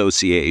the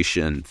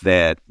association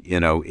that,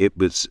 it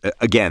was,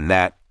 again,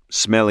 that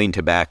smelling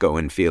tobacco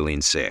and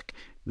feeling sick.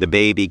 The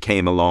baby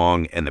came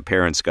along and the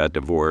parents got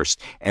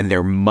divorced, and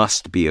there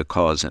must be a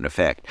cause and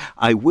effect.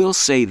 I will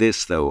say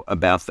this, though,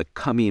 about the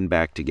coming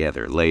back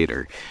together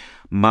later.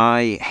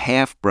 My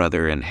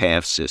half-brother and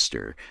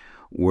half-sister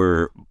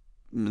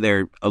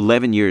they're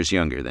 11 years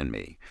younger than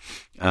me.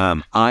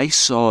 I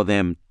saw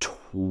them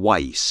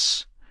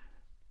twice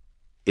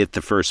at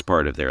the first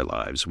part of their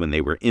lives, when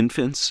they were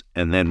infants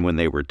and then when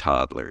they were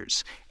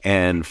toddlers.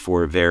 And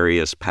for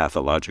various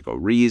pathological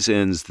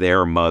reasons,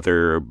 their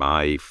mother,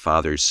 my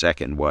father's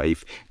second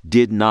wife,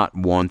 did not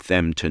want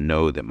them to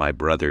know that my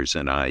brothers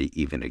and I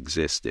even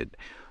existed.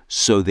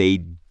 So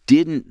they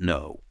didn't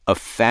know. A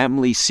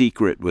family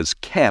secret was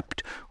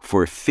kept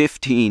for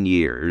 15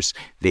 years.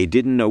 They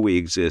didn't know we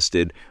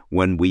existed.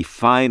 When we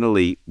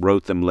finally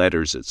wrote them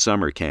letters at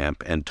summer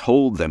camp and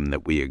told them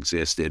that we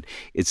existed,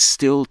 it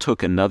still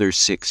took another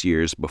 6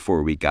 years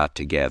before we got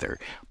together.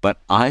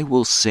 But I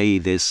will say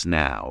this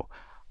now.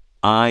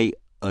 I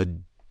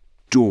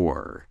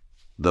adore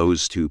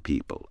those two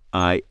people.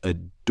 I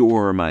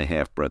adore my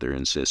half-brother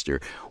and sister.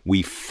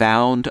 We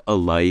found a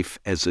life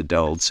as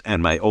adults,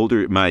 and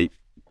my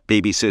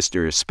baby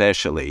sister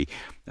especially.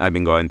 I've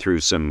been going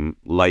through some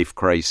life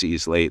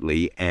crises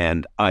lately,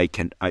 and I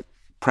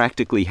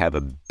practically have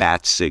a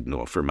bat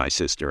signal for my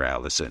sister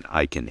Allison.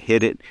 I can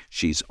hit it,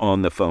 she's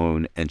on the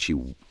phone, and she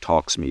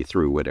talks me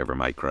through whatever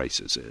my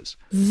crisis is.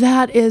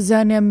 That is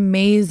an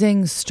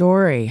amazing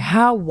story.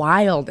 How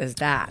wild is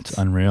that? It's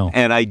unreal.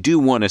 And I do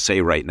want to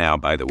say right now,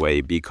 by the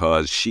way,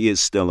 because she is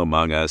still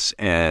among us,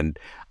 and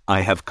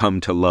I have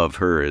come to love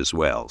her as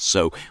well.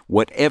 So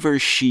whatever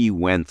she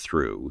went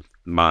through,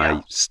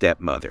 my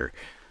stepmother,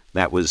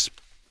 that was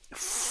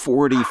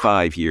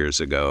 45 years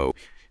ago.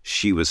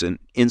 She was an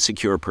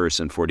insecure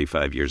person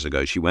 45 years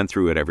ago. She went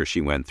through whatever she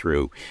went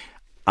through.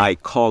 I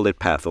call it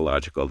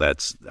pathological.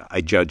 I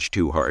judge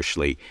too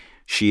harshly.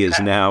 She is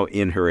now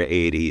in her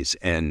 80s,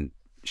 and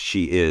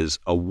she is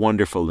a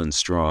wonderful and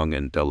strong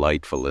and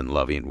delightful and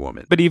loving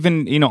woman. But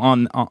even,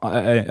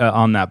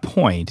 on that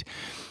point,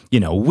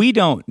 we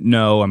don't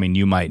know, I mean,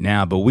 you might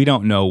now, but we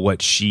don't know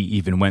what she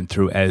even went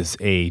through as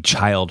a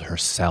child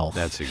herself.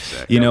 That's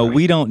exactly right.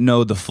 We don't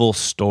know the full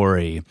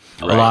story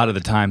a lot of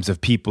the times of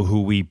people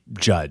who we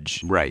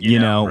judge. Right.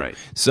 Right.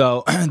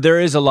 So there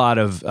is a lot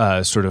of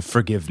sort of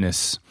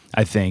forgiveness,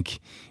 I think,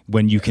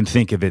 when you can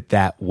think of it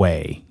that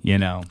way,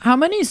 How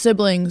many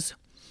siblings?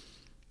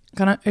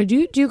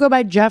 Do you go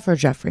by Jeff or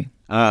Jeffrey?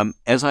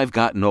 As I've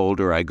gotten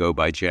older, I go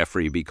by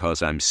Jeffrey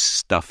because I'm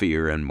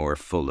stuffier and more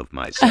full of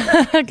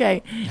myself.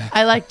 Okay.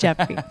 I like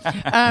Jeffrey.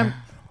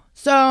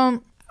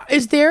 So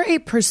is there a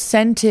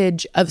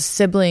percentage of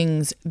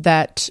siblings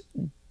that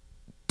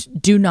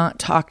do not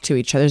talk to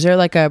each other? Is there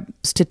like a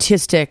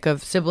statistic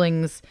of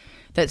siblings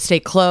that stay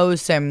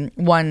close and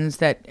ones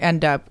that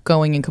end up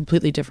going in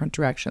completely different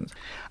directions?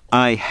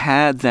 I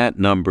had that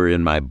number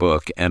in my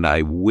book, and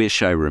I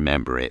wish I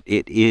remember it.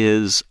 It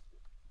is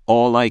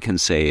all I can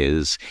say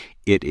is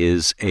it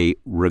is a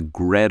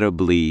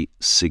regrettably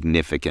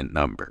significant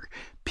number.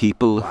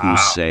 People who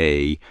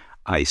say,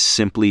 I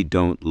simply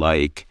don't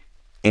like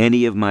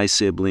any of my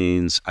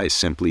siblings. I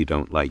simply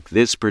don't like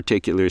this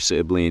particular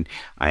sibling.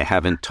 I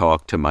haven't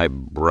talked to my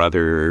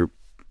brother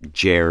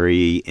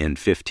Jerry in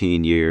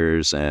 15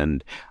 years,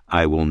 and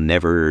I will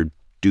never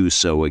do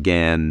so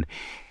again.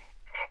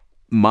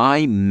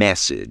 My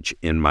message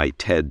in my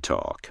TED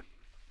Talk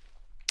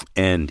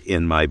and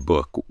in my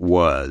book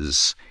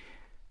was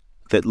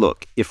that,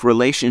 look, if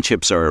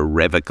relationships are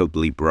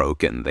irrevocably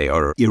broken, they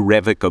are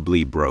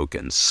irrevocably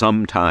broken.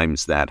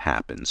 Sometimes that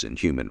happens in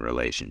human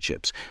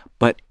relationships.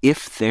 But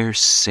if they're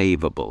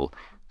savable,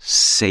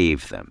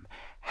 save them.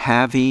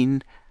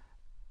 Having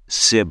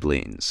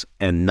siblings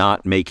and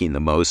not making the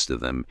most of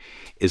them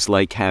is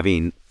like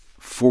having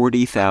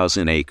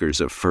 40,000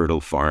 acres of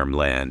fertile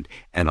farmland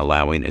and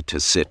allowing it to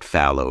sit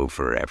fallow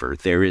forever.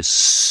 There is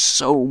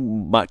so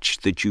much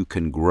that you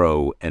can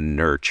grow and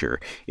nurture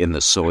in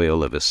the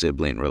soil of a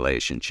sibling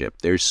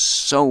relationship. There's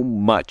so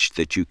much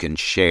that you can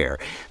share.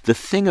 The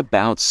thing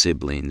about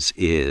siblings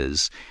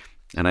is,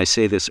 and I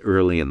say this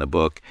early in the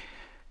book,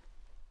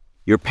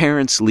 your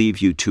parents leave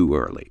you too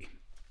early.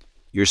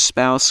 Your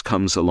spouse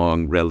comes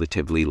along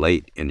relatively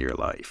late in your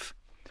life.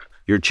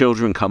 Your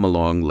children come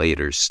along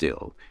later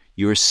still.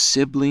 Your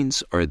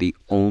siblings are the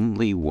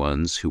only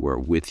ones who are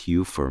with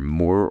you for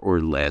more or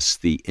less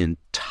the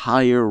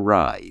entire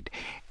ride.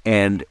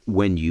 And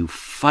when you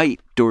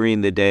fight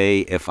during the day,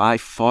 if I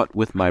fought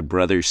with my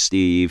brother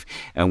Steve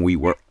and we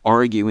were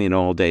arguing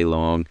all day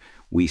long,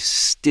 we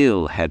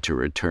still had to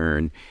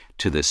return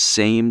to the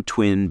same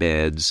twin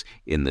beds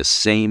in the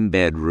same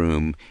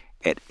bedroom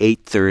at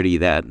 8:30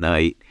 that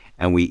night,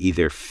 and we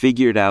either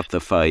figured out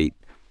the fight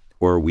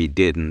or we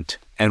didn't.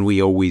 And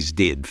we always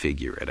did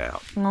figure it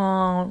out.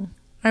 Oh,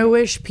 I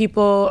wish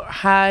people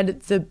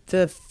had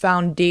the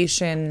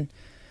foundation.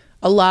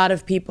 A lot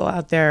of people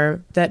out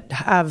there that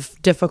have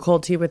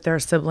difficulty with their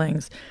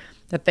siblings,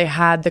 that they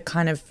had the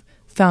kind of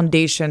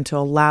foundation to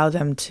allow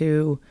them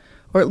to,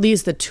 or at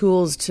least the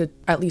tools to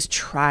at least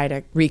try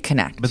to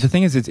reconnect. But the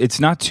thing is, it's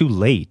not too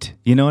late.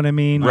 You know what I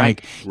mean? Right,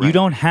 Like, you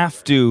don't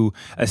have to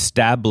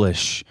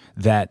establish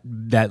that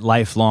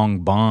lifelong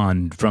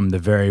bond from the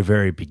very,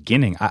 very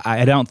beginning.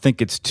 I don't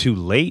think it's too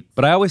late,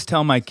 but I always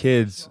tell my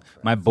kids,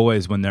 my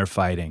boys, when they're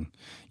fighting,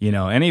 you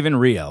know, and even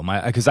Rio,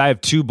 because I have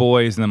two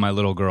boys and then my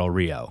little girl,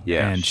 Rio.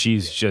 Yeah. And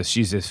she's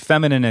as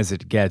feminine as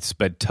it gets,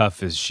 but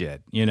tough as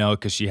shit, you know,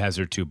 because she has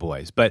her two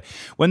boys. But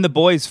when the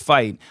boys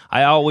fight,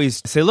 I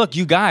always say, look,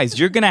 you guys,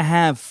 you're going to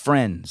have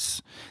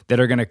friends that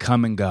are going to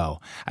come and go.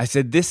 I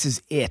said, this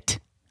is it.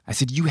 I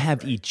said, you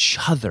have each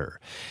other.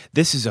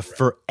 This is a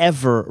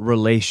forever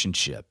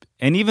relationship.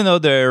 And even though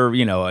they're,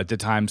 you know, at the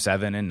time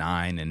 7 and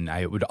 9, and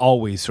I would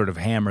always sort of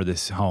hammer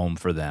this home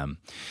for them,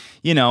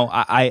 you know,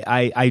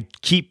 I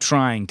keep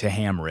trying to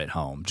hammer it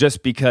home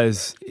just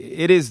because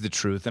it is the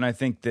truth. And I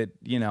think that,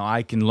 you know,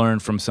 I can learn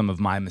from some of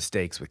my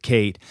mistakes with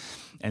Kate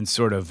and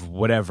sort of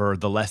whatever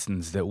the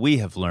lessons that we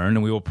have learned,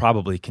 and we will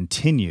probably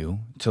continue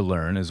to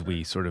learn as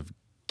we sort of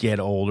get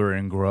older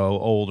and grow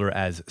older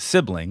as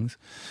siblings.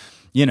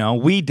 You know,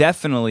 we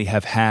definitely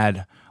have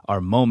had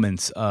our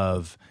moments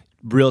of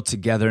real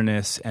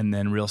togetherness and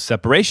then real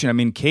separation. I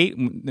mean, Kate,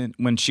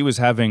 when she was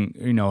having,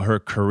 you know, her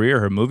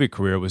movie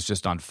career was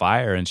just on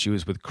fire, and she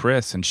was with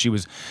Chris, and she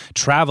was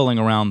traveling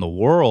around the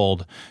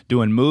world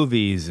doing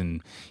movies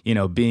and, you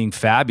know, being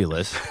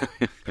fabulous.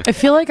 I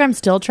feel like I'm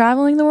still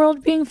traveling the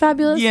world being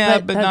fabulous. Yeah,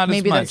 but not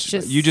maybe as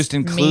much. You just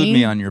include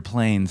me on your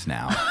planes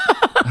now.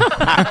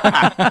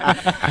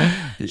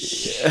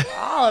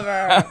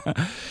 Oliver.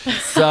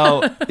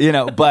 So, you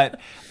know, but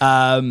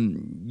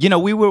you know,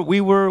 we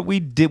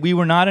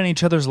were not in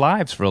each other's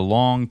lives for a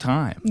long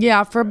time.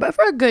 Yeah, for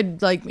a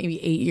good like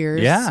maybe 8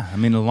 years. Yeah, I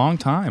mean a long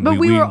time. But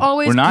we were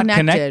always we're not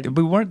connected.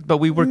 We weren't, but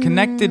we were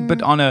connected,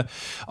 but on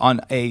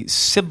a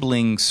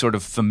sibling sort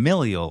of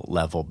familial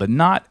level, but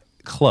not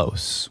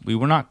close. We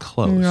were not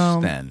close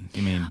then.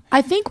 I mean,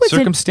 I think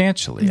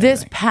circumstantially.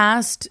 This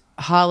past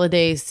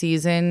holiday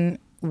season,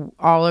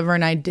 Oliver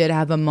and I did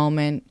have a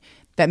moment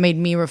that made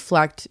me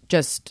reflect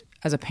just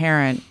as a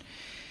parent,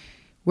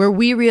 where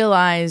we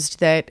realized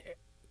that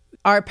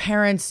our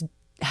parents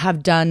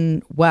have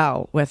done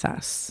well with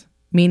us,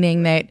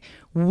 meaning that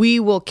we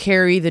will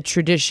carry the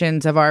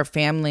traditions of our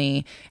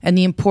family and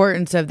the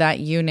importance of that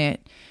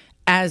unit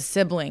as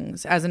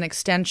siblings, as an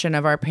extension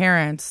of our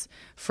parents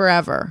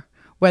forever,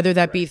 whether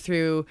that be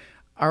through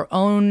our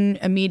own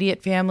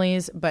immediate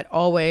families, but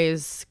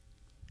always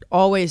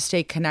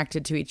stay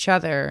connected to each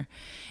other.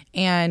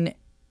 And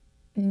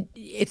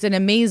it's an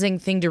amazing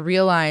thing to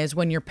realize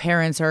when your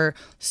parents are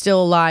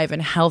still alive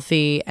and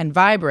healthy and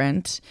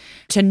vibrant,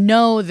 to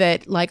know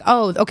that, like,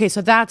 oh, okay,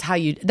 so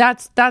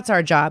that's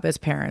our job as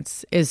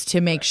parents, is to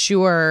make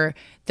sure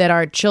that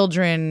our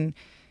children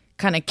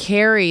kind of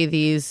carry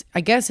these,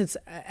 I guess it's,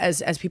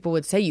 as people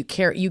would say, you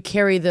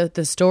carry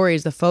the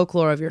stories, the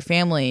folklore of your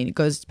family. It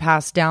goes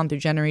passed down through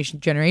generation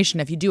to generation.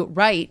 If you do it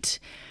right,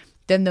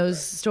 then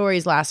those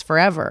stories last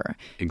forever.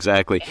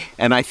 Exactly.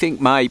 And I think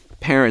my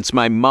parents,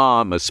 my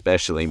mom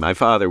especially, my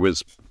father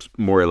was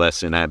more or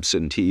less an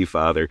absentee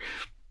father,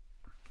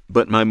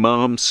 but my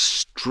mom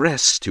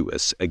stressed to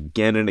us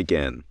again and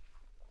again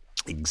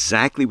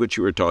exactly what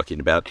you were talking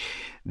about,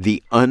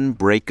 the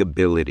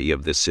unbreakability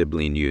of the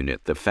sibling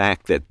unit, the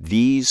fact that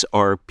these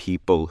are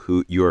people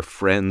who your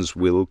friends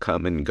will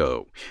come and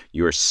go.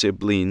 Your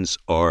siblings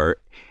are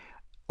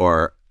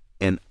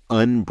an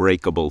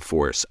unbreakable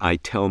force. I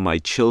tell my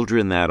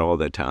children that all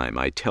the time.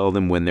 I tell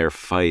them when they're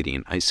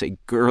fighting, I say,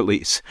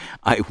 girlies,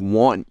 I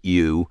want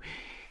you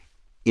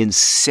in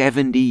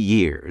 70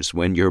 years,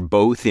 when you're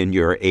both in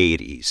your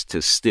 80s,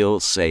 to still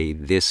say,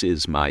 this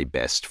is my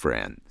best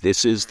friend.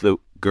 This is the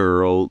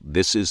girl,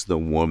 this is the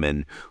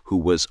woman who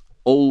was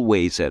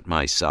always at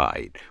my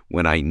side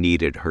when I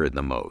needed her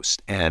the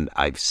most. And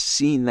I've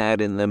seen that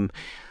in them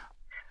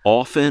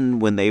often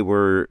when they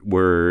were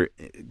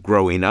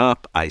growing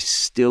up. I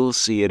still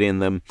see it in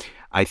them.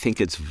 I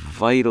think it's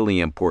vitally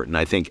important.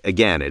 I think,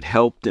 again, it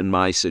helped in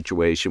my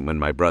situation when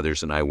my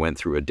brothers and I went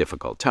through a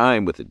difficult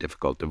time with a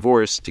difficult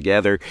divorce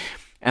together.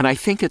 And I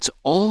think it's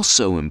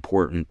also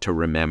important to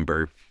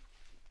remember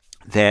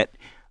that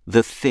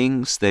the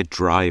things that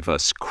drive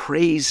us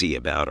crazy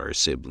about our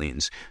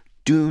siblings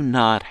do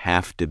not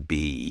have to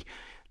be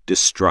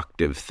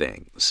destructive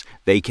things.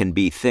 They can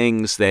be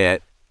things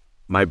that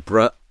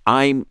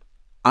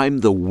I'm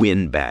the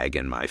windbag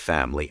in my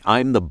family.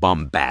 I'm the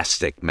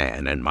bombastic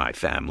man in my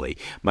family.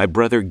 My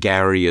brother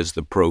Gary is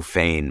the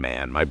profane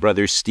man. My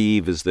brother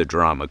Steve is the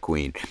drama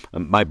queen.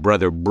 My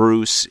brother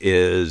Bruce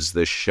is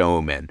the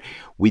showman.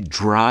 We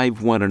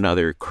drive one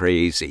another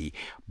crazy.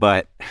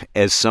 But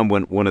as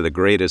one of the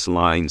greatest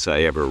lines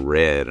I ever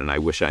read, and I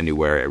wish I knew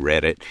where I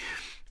read it,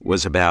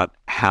 was about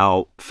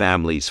how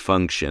families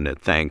function at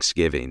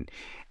Thanksgiving.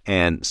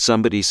 And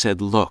somebody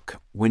said, look,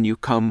 when you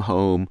come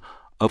home,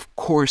 of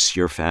course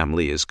your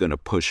family is going to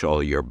push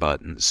all your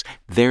buttons.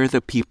 They're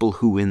the people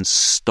who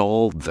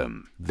installed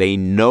them. They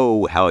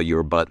know how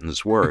your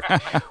buttons work.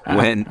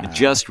 When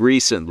just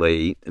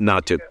recently,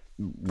 not to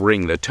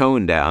bring the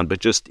tone down, but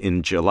just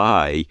in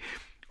July,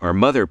 our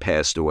mother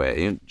passed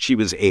away, and she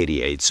was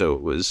 88, so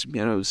it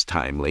was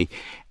timely.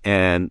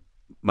 And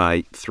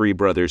my three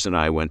brothers and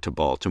I went to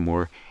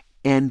Baltimore,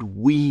 and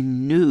we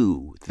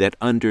knew that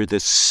under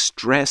the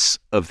stress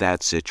of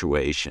that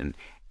situation,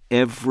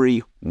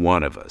 every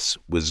one of us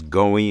was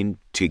going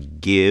to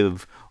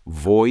give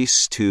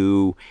voice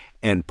to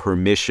and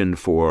permission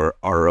for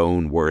our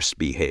own worst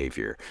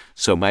behavior.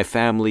 So my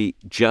family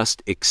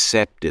just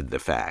accepted the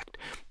fact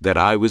that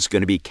I was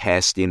going to be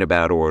casting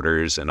about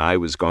orders and I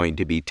was going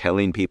to be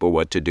telling people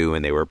what to do,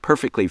 and they were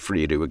perfectly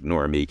free to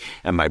ignore me.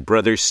 And my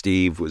brother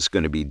Steve was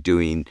going to be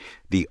doing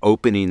the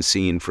opening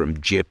scene from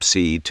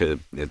Gypsy to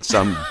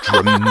some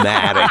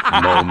dramatic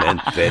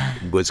moment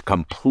that was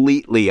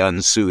completely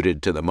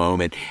unsuited to the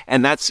moment.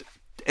 And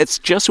it's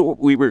just what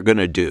we were going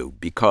to do,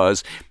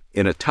 because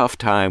in a tough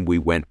time, we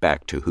went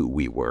back to who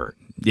we were.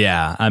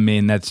 Yeah, I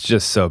mean, that's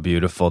just so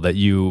beautiful that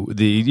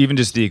even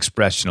just the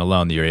expression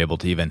alone, that you're able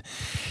to even,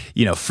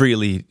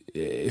 freely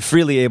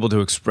able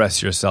to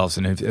express yourselves,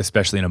 and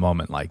especially in a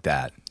moment like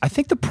that. I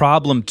think the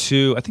problem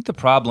too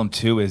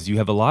is you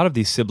have a lot of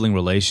these sibling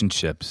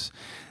relationships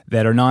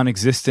that are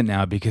non-existent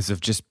now because of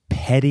just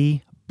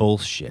petty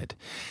bullshit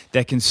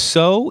that can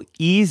so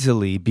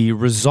easily be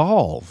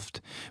resolved.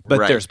 But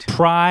Right. There's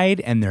pride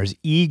and there's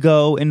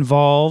ego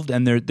involved,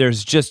 and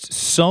there's just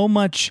so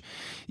much,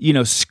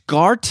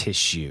 scar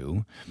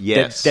tissue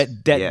Yes.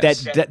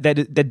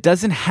 that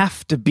doesn't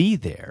have to be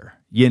there,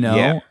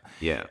 Yeah.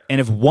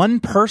 And if one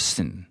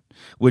person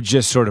would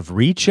just sort of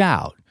reach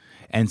out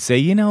and say,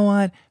 you know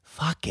what,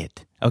 fuck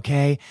it.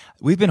 Okay,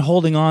 we've been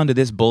holding on to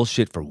this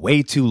bullshit for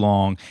way too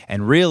long,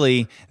 and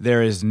really,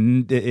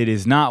 it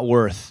is not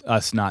worth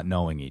us not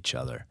knowing each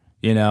other.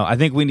 I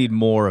think we need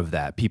more of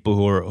that. People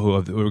who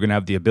are going to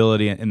have the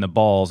ability and the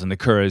balls and the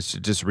courage to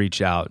just reach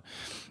out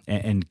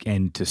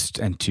and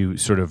to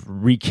sort of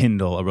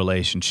rekindle a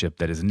relationship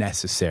that is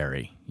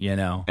necessary.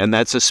 And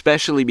that's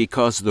especially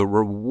because the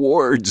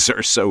rewards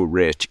are so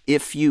rich.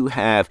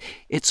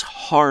 It's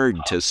hard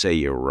to say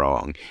you're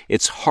wrong.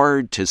 It's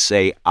hard to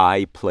say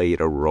I played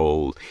a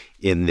role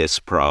in this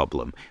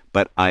problem,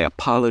 but I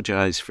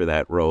apologize for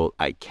that role.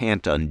 I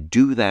can't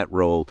undo that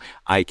role.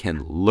 I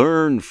can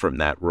learn from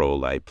that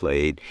role I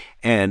played.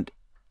 And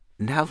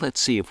now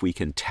let's see if we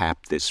can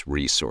tap this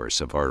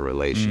resource of our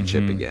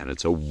relationship again.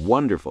 It's a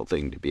wonderful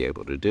thing to be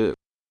able to do.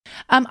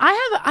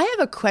 I have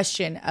a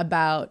question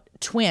about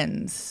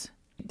twins.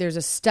 There's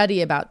a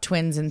study about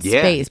twins in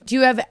space. Do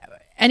you have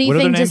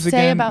anything to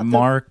say about them?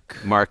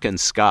 Mark and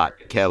Scott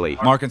Kelly.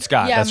 Mark and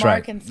Scott, that's Mark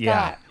right. and Scott.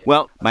 Yeah.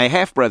 Well, my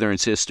half-brother and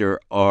sister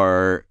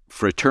are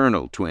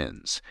fraternal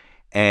twins,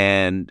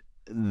 and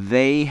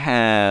they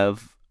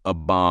have a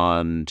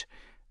bond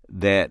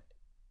that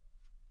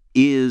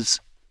is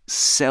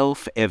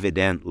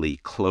self-evidently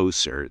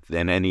closer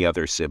than any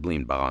other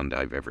sibling bond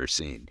I've ever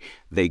seen.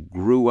 They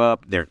grew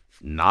up, they're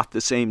not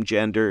the same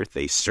gender.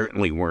 They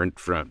certainly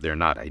they're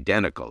not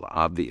identical,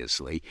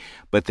 obviously,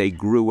 but they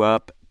grew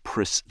up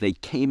they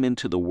came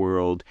into the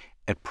world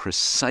at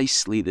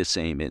precisely the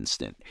same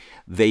instant.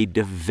 They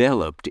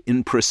developed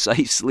in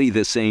precisely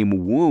the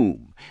same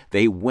womb.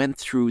 They went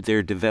through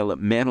their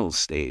developmental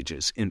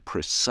stages in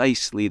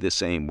precisely the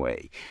same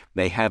way.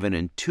 They have an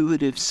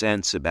intuitive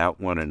sense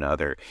about one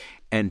another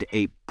and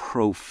a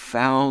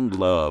profound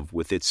love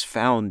with its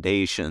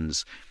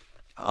foundations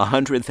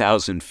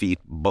 100,000 feet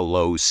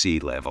below sea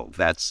level.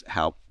 That's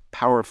how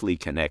powerfully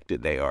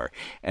connected they are.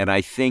 And I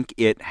think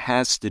it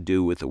has to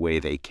do with the way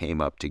they came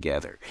up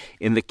together.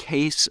 In the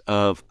case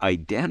of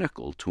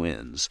identical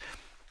twins,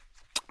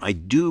 I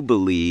do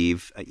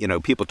believe,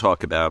 people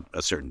talk about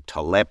a certain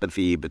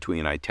telepathy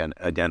between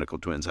identical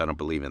twins. I don't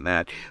believe in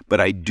that. But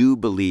I do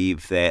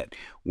believe that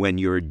when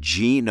your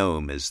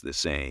genome is the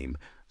same,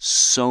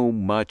 so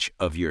much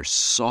of your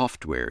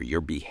software,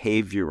 your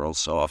behavioral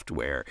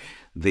software,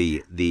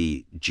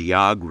 the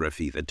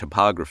geography, the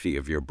topography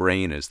of your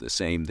brain is the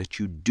same, that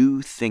you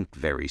do think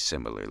very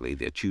similarly,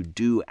 that you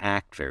do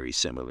act very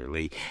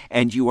similarly,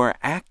 and you are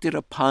acted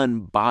upon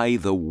by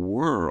the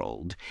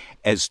world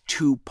as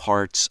two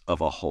parts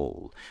of a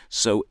whole.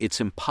 So it's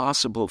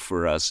impossible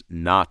for us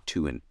not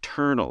to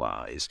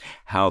internalize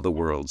how the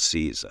world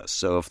sees us.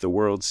 So if the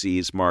world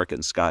sees Mark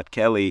and Scott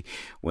Kelly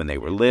when they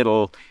were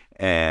little,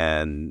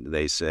 and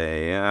they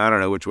say, I don't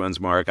know which one's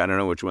Mark, I don't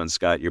know which one's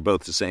Scott, you're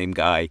both the same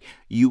guy,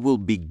 you will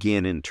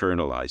begin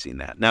internalizing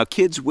that. Now,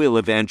 kids will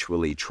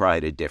eventually try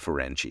to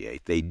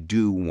differentiate. They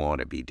do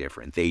want to be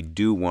different. They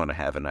do want to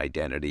have an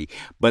identity,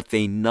 but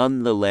they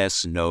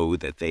nonetheless know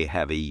that they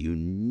have a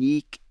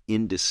unique,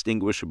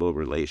 indistinguishable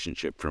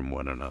relationship from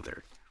one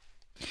another.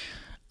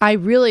 I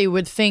really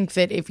would think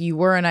that if you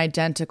were an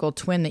identical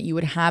twin, that you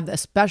would have,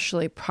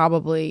 especially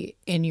probably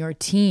in your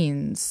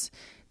teens,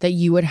 that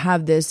you would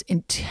have this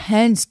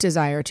intense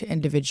desire to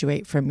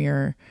individuate from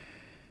your,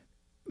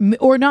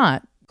 or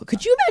not.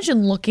 Could you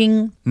imagine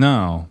looking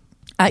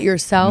at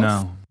yourself?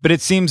 No. But it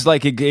seems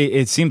like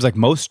it seems like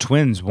most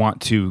twins want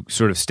to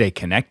sort of stay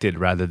connected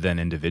rather than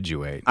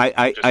individuate.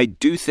 I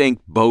do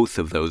think both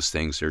of those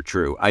things are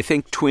true. I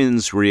think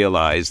twins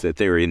realize that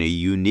they're in a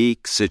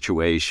unique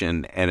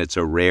situation, and it's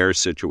a rare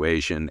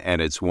situation,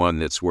 and it's one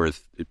that's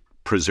worth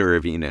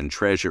preserving and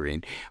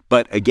treasuring.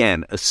 But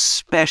again,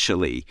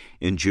 especially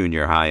in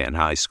junior high and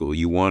high school,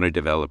 you want to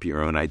develop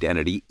your own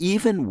identity.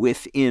 Even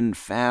within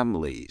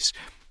families,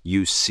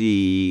 you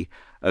see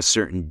a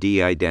certain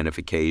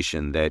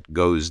de-identification that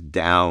goes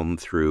down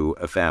through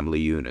a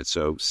family unit.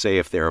 So say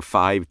if there are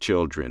 5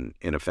 children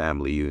in a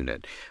family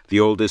unit,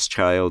 the oldest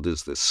child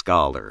is the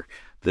scholar.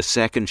 The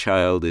second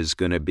child is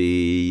going to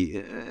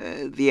be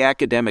the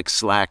academic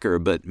slacker,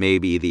 but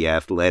maybe the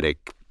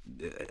athletic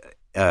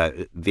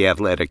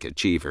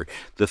achiever.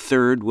 The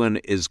third one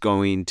is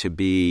going to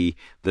be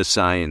the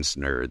science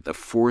nerd. The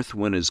fourth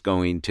one is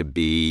going to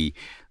be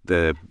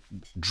the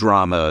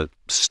drama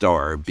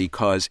star,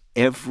 because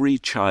every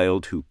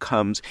child who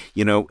comes,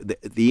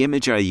 the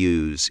image I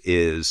use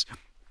is,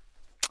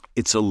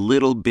 it's a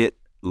little bit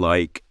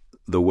like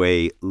the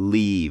way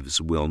leaves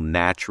will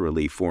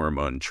naturally form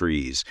on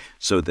trees,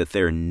 so that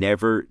they're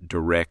never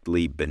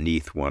directly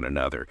beneath one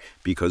another,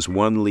 because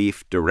one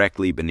leaf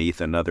directly beneath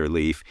another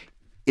leaf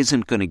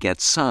isn't going to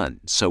get sun,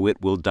 so it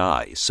will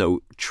die.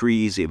 So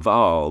trees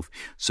evolve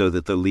so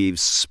that the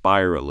leaves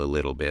spiral a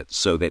little bit,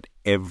 so that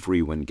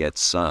everyone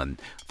gets sun.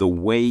 The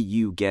way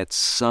you get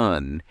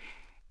sun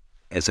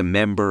as a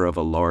member of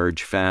a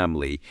large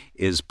family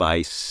is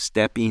by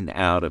stepping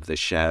out of the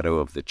shadow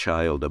of the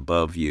child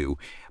above you,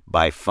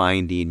 by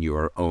finding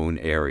your own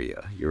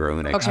area, your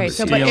own expertise.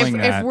 Okay, so but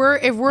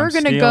if we're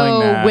going to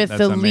go with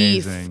the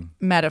leaf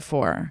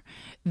metaphor,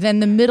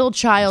 then the middle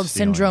child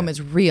syndrome is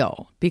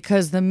real,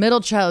 because the middle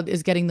child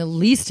is getting the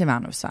least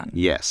amount of sun.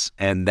 Yes,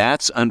 and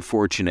that's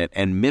unfortunate.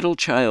 And middle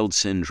child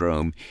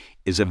syndrome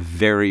is a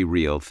very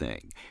real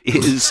thing.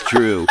 It is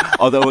true.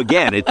 Although,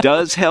 again, it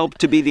does help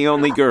to be the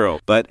only girl.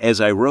 But as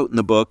I wrote in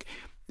the book,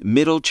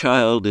 middle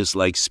child is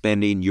like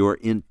spending your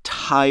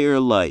entire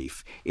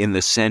life in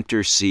the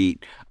center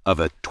seat of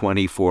a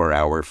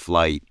 24-hour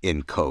flight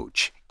in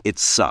coach. It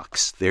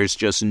sucks. There's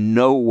just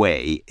no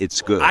way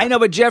it's good. I know,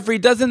 but Jeffrey,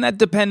 doesn't that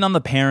depend on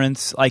the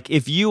parents? Like,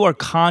 if you are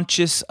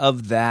conscious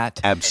of that,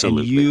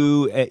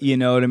 absolutely, and you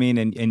know what I mean,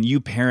 and you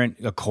parent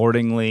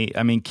accordingly,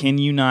 I mean, can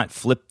you not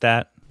flip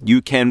that?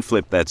 You can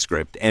flip that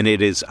script, and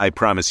it is, I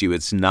promise you,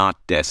 it's not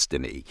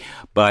destiny.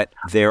 But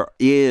there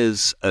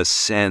is a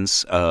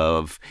sense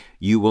of,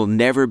 you will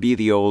never be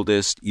the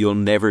oldest, you'll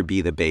never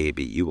be the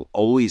baby. You will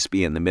always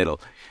be in the middle.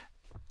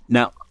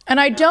 Now, and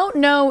I don't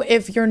know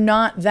if you're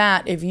not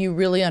that, if you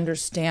really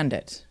understand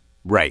it.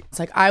 Right. It's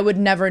like, I would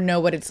never know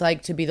what it's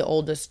like to be the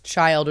oldest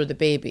child or the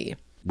baby.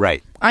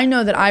 Right. I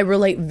know that I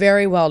relate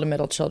very well to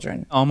middle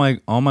children. All my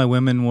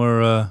women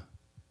were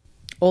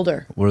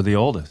older. Were the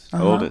oldest.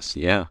 Oldest,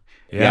 yeah.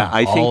 Yeah,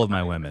 I think all of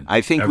my women.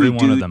 I think we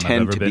do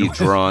tend to be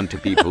drawn to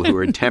people who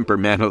are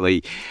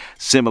temperamentally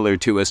similar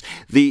to us.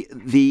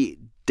 The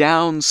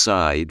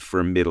downside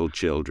for middle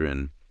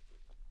children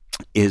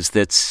is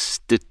that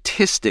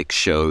statistics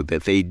show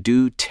that they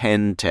do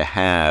tend to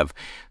have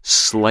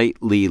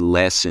slightly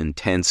less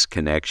intense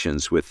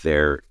connections with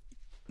their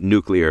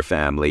nuclear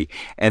family,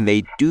 and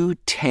they do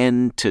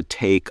tend to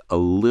take a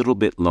little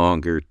bit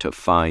longer to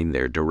find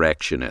their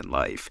direction in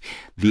life.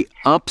 The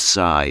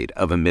upside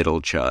of a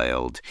middle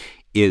child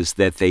is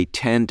that they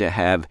tend to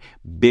have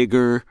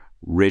bigger,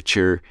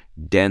 richer,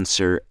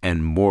 denser,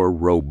 and more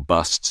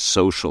robust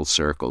social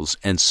circles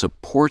and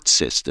support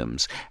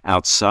systems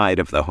outside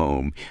of the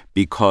home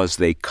because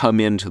they come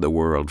into the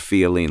world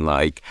feeling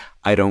like,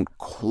 I don't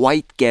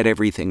quite get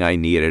everything I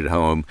need at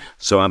home,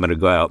 so I'm going to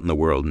go out in the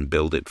world and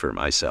build it for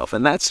myself.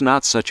 And that's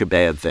not such a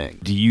bad thing.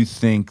 Do you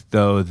think,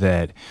 though,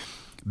 that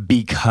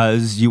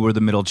because you were the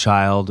middle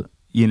child,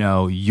 you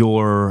know,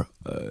 your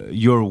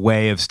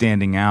way of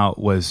standing out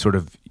was sort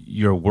of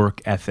your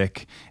work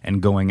ethic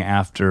and going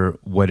after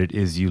what it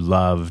is you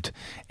loved,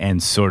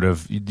 and sort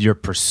of your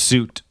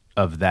pursuit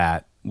of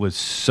that was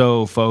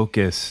so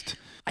focused?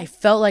 I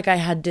felt like I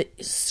had to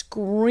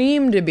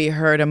scream to be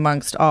heard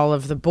amongst all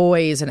of the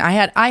boys. And I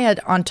had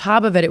on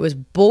top of it, it was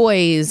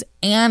boys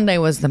and I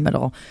was the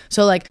middle.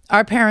 So like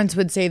our parents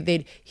would say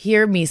they'd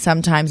hear me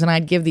sometimes and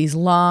I'd give these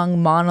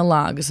long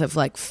monologues of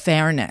like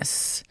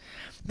fairness.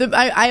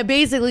 I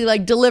basically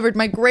like delivered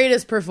my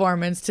greatest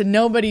performance to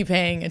nobody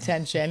paying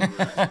attention.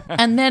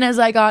 And then as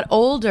I got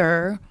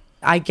older,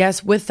 I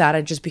guess with that,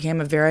 I just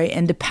became a very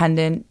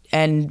independent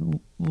and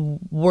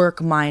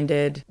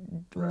work-minded,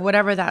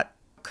 whatever that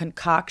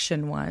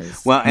concoction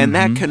was. Well, and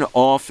that can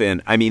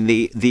often, I mean,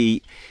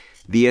 the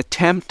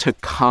attempt to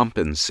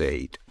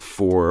compensate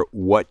for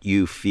what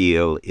you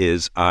feel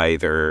is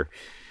either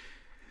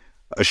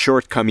a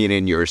shortcoming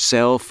in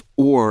yourself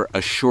or a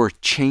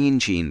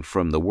shortchanging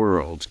from the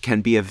world can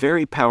be a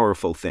very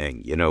powerful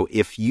thing. You know,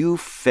 if you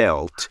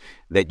felt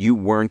that you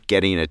weren't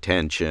getting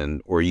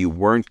attention or you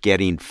weren't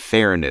getting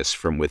fairness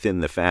from within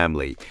the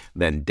family,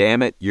 then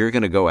damn it, you're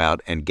going to go out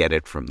and get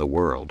it from the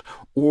world.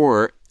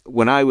 Or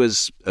when I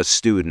was a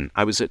student,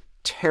 I was a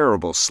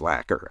terrible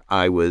slacker.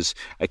 I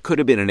could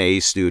have been an A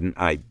student.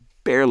 I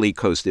barely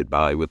coasted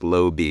by with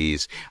low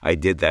B's. I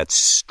did that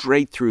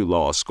straight through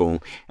law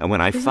school. And when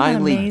I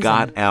finally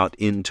got out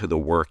into the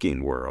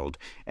working world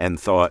and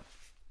thought,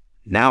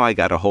 now I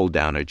got to hold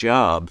down a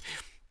job,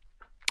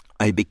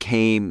 I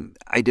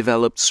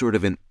developed sort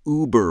of an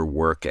uber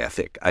work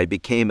ethic. I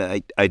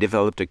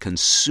developed a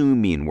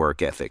consuming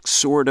work ethic,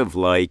 sort of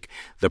like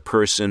the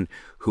person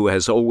who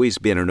has always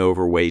been an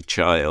overweight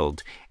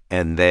child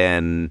and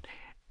then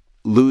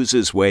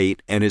loses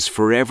weight and is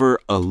forever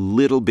a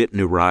little bit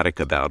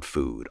neurotic about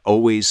food,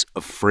 always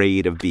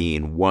afraid of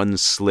being one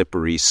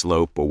slippery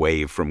slope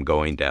away from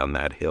going down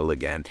that hill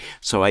again.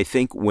 So I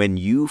think when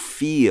you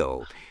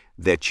feel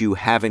that you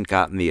haven't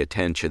gotten the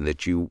attention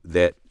that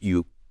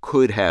you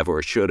could have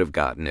or should have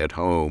gotten at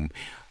home,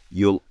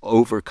 you'll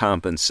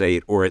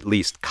overcompensate or at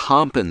least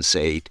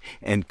compensate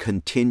and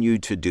continue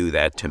to do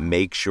that to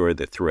make sure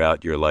that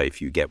throughout your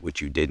life you get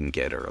what you didn't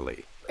get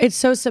early. It's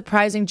so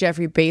surprising,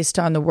 Jeffrey, based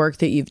on the work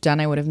that you've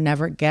done. I would have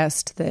never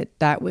guessed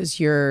that was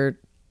your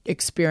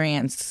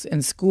experience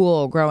in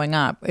school growing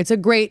up. It's a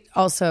great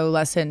also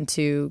lesson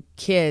to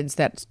kids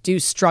that do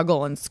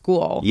struggle in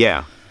school.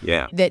 Yeah.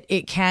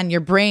 That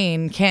your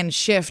brain can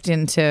shift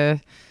into,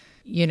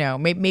 you know,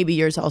 maybe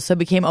yours also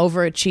became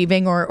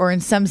overachieving or in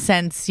some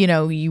sense, you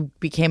know, you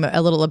became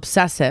a little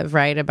obsessive,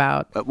 right,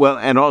 about... Well,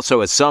 and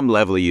also at some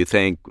level you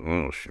think,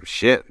 oh,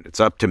 shit, it's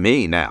up to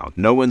me now.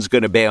 No one's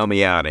going to bail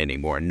me out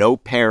anymore. No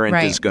parent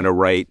is going to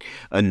write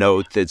a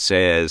note that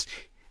says,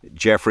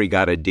 Jeffrey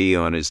got a D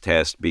on his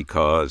test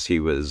because he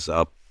was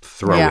up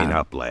throwing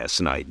up last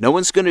night. No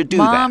one's going to do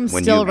Mom that.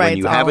 When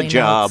you have a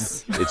job,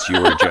 it's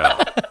your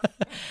job.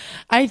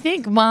 I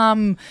think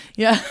Mom,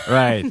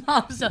 right.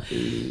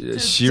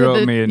 She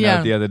wrote me a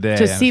note the other day.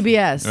 To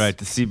CBS. Right,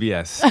 to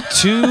CBS.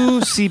 To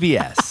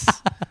CBS.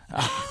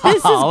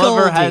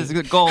 This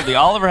is Goldie.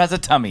 Oliver has a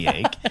tummy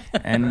ache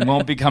and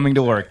won't be coming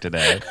to work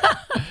today.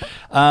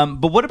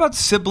 But what about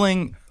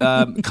sibling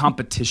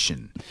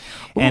competition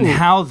and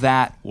how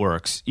that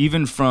works,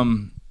 even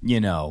from, you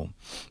know,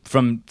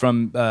 from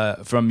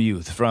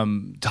youth,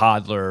 from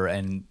toddler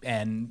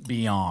and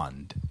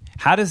beyond?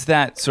 How does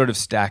that sort of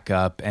stack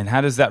up, and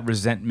how does that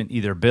resentment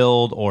either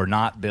build or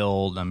not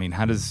build? I mean,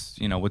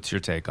 what's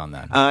your take on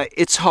that?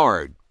 It's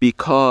hard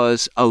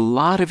because a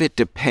lot of it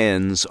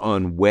depends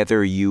on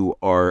whether you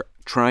are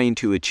trying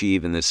to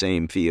achieve in the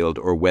same field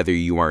or whether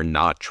you are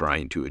not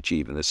trying to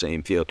achieve in the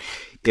same field.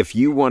 If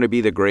you want to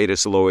be the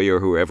greatest lawyer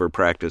who ever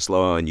practiced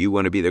law, and you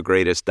want to be the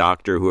greatest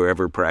doctor who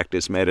ever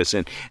practiced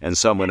medicine, and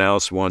someone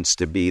else wants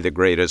to be the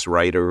greatest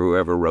writer who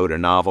ever wrote a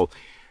novel,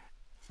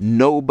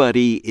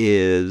 nobody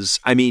is,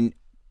 I mean,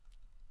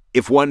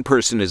 if one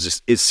person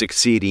is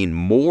succeeding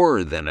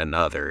more than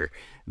another,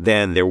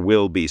 then there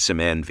will be some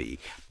envy.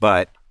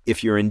 But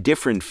if you're in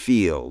different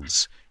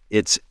fields,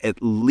 there's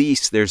at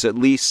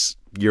least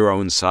your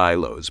own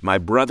silos. My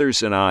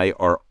brothers and I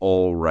are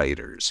all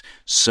writers.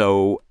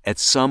 So at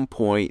some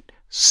point,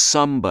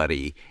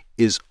 somebody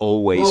is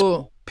always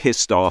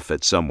pissed off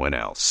at someone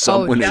else.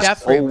 Someone is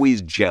Jeffrey.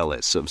 always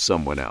jealous of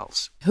someone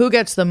else. Who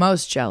gets the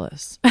most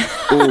jealous?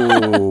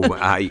 Oh,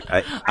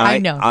 I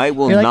know. I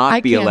will You're like, not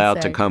I be can't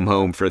allowed say. to come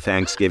home for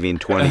Thanksgiving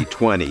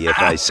 2020 if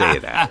I say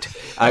that.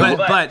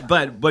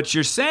 But what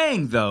you're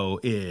saying though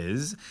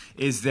is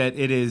that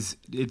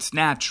it's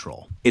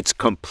natural. It's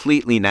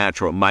completely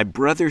natural. My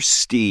brother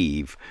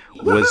Steve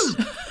was.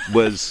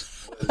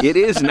 It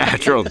is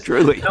natural,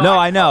 truly. No,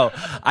 I know.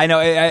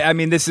 I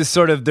mean, this is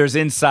sort of there's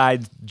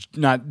inside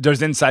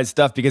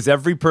stuff because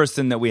every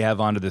person that we have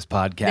onto this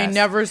podcast, They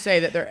never say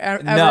that they're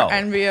ever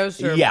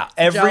envious or jealous.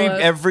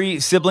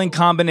 Every sibling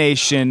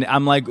combination,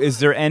 I'm like, is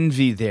there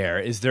envy there?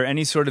 Is there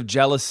any sort of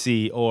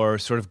jealousy or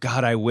sort of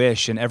God, I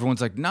wish? And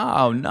everyone's like,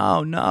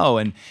 no.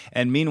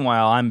 And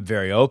meanwhile, I'm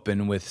very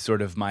open with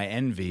sort of my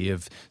envy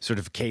of sort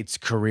of Kate's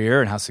career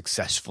and how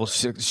successful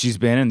she's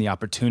been and the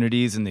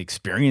opportunities and the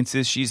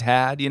experiences she's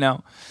had,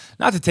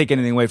 Not to take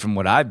anything away from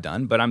what I've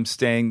done, but I'm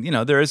saying,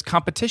 there is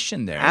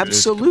competition there.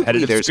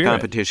 Absolutely, there's spirit.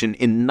 competition.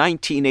 In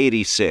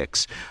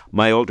 1986,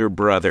 my older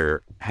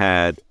brother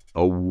had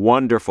a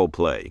wonderful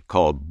play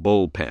called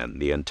Bullpen.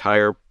 The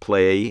entire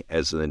play,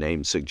 as the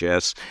name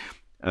suggests,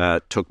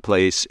 took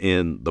place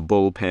in the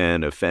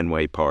bullpen of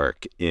Fenway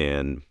Park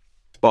in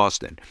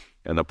Boston.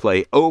 And the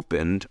play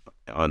opened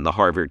on the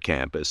Harvard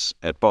campus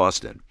at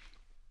Boston.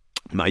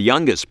 My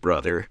youngest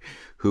brother,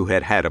 who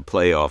had a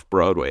play off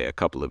Broadway a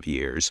couple of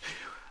years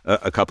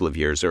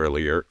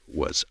earlier,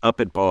 was up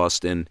at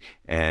Boston,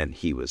 and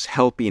he was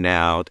helping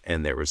out,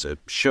 and there was a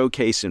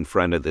showcase in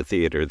front of the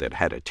theater that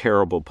had a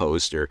terrible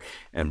poster,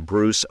 and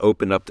Bruce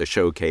opened up the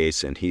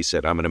showcase, and he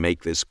said, I'm going to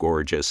make this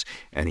gorgeous,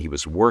 and he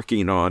was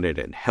working on it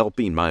and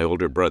helping my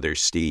older brother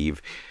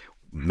Steve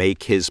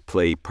make his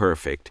play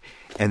perfect,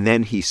 and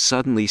then he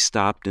suddenly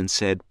stopped and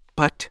said,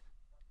 but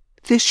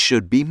this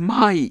should be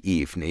my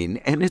evening,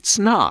 and it's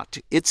not.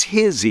 It's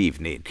his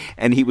evening.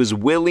 And he was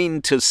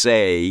willing to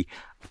say,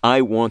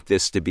 I want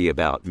this to be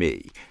about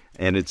me,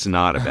 and it's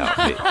not about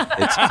me.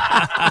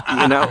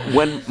 It's,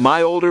 when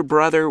my older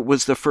brother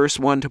was the first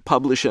one to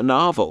publish a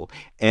novel,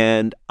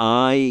 and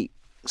I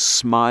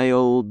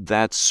smiled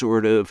that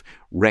sort of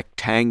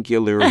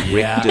rectangular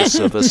rictus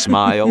of a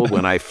smile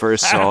when I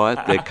first saw it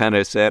that kind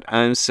of said,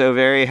 I'm so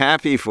very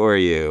happy for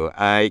you.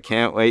 I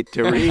can't wait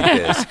to read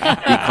this,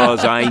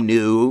 because I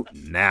knew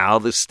now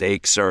the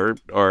stakes are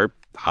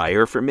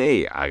higher for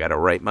me. I got to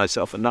write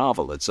myself a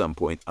novel at some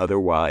point.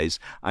 Otherwise,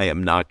 I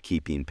am not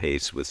keeping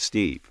pace with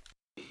Steve.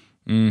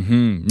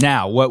 Mm-hmm.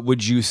 Now, what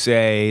would you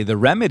say the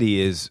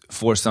remedy is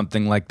for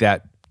something like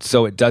that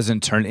so it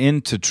doesn't turn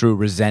into true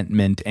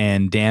resentment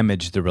and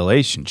damage the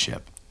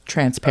relationship?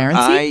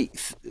 Transparency?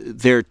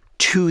 There are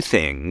two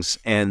things,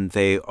 and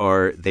they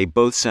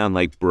both sound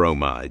like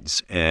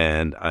bromides,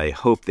 and I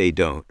hope they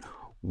don't.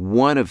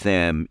 One of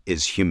them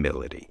is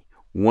humility.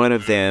 One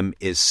of them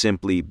is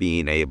simply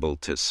being able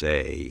to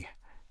say,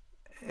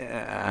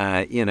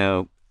 I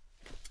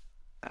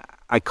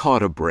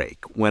caught a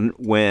break.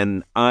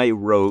 When I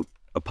wrote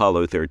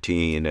Apollo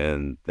 13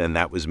 and then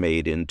that was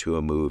made into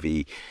a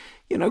movie,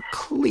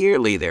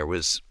 clearly there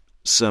was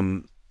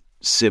some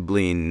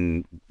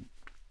sibling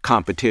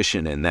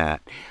competition in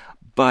that.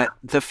 But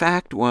the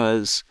fact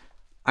was,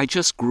 I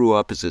just grew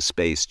up as a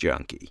space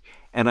junkie.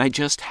 And I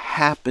just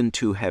happened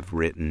to have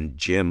written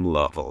Jim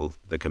Lovell,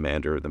 the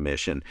commander of the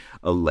mission,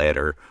 a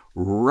letter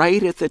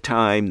right at the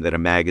time that a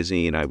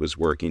magazine I was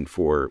working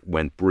for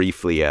went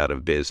briefly out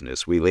of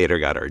business. We later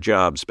got our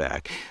jobs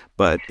back,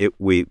 but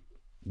we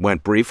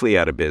went briefly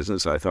out of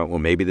business. I thought, well,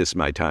 maybe this is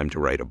my time to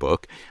write a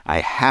book. I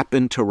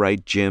happened to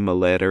write Jim a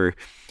letter.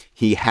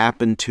 He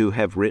happened to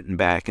have written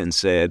back and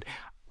said,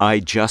 I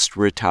just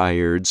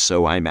retired,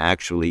 so I'm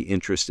actually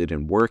interested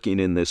in working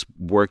on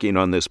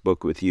this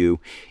book with you.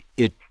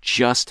 It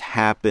just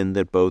happened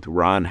that both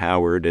Ron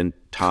Howard and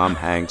Tom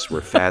Hanks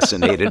were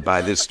fascinated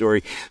by this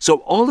story. So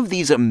all of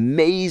these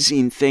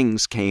amazing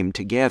things came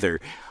together,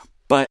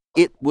 but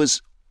it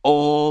was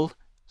all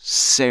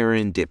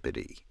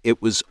serendipity.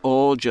 It was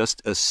all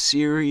just a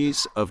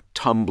series of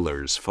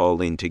tumblers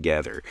falling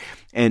together.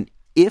 And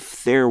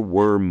if there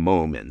were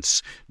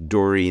moments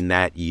during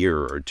that year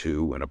or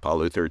two when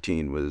Apollo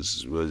 13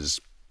 was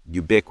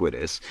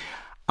ubiquitous,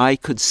 I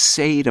could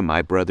say to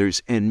my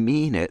brothers and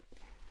mean it,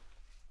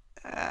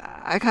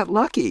 I got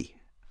lucky.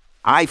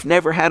 I've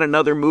never had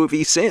another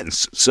movie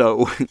since.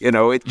 So,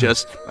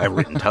 I've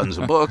written tons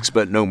of books,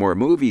 but no more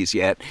movies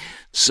yet.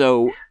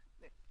 So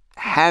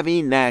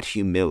having that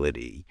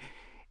humility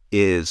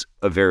is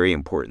a very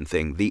important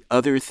thing. The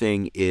other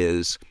thing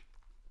is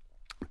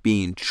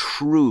being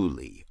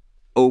truly,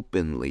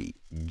 openly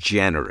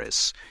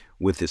generous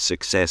with the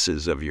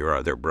successes of your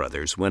other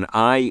brothers. When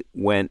I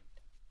went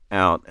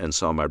out and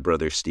saw my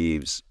brother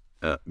Steve's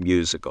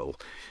musical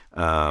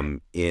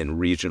in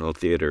regional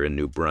theater in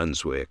New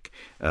Brunswick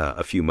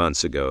a few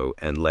months ago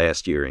and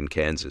last year in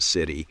Kansas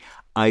City,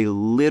 I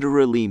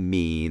literally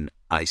mean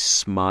I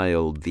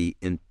smiled the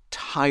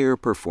entire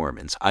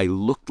performance. I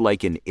looked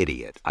like an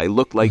idiot. I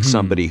looked like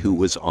somebody who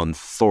was on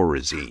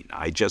Thorazine.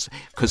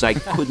 Because I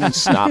couldn't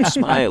stop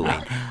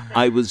smiling.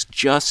 I was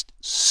just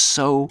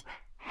so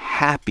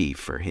happy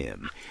for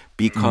him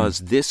because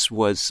this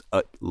was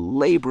a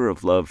labor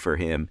of love for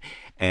him,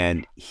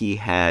 and he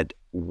had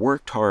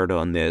worked hard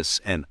on this.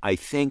 And I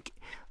think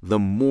the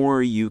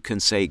more you can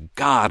say,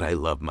 God, I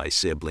love my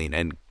sibling,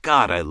 and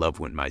God, I love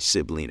when my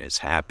sibling is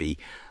happy,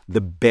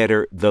 the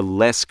better, the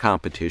less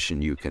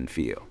competition you can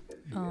feel.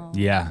 Oh.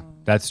 Yeah,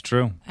 that's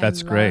true.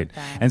 That's I great. love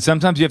that. And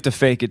sometimes you have to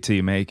fake it till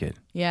you make it.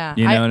 Yeah.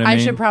 You know what I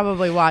mean? should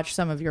probably watch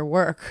some of your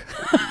work.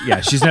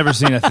 Yeah, she's never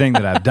seen a thing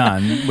that I've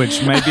done,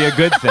 which may be a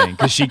good thing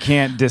because she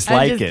can't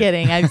dislike I'm just it.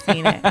 kidding. I've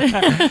seen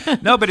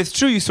it. No, but it's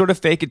true. You sort of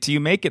fake it till you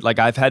make it. Like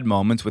I've had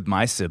moments with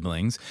my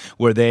siblings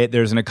where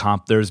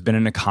there's been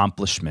an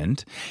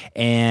accomplishment,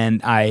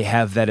 and I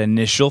have that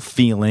initial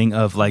feeling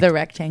of like The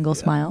rectangle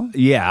smile.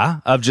 yeah,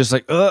 of just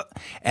like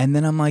and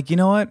then I'm like, you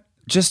know what?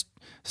 Just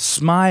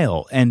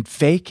smile and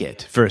fake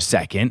it for a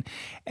second,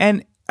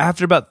 and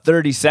after about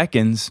 30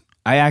 seconds,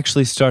 I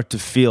actually start to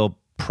feel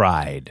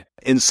pride.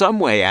 In some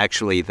way,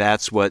 actually,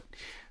 that's what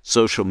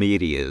social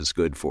media is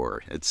good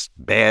for. It's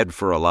bad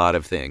for a lot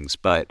of things,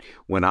 but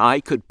when I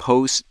could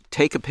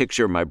take a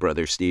picture of my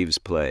brother Steve's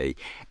play,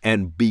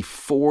 and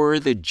before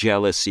the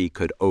jealousy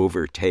could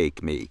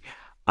overtake me,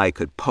 I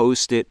could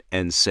post it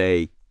and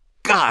say,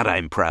 God,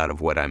 I'm proud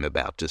of what I'm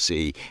about to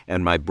see.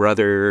 And my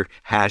brother,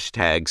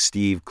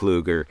 #Steve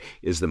Kluger,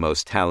 is the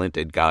most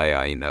talented guy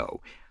I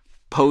know.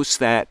 Post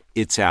that,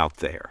 it's out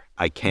there.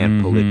 I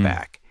can't pull it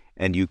back.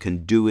 And you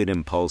can do it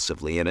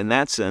impulsively. And in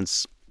that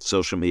sense,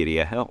 social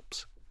media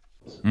helps.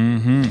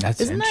 Mm-hmm.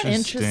 Isn't that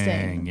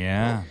interesting?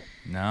 Yeah.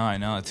 No, I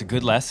know. It's a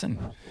good lesson.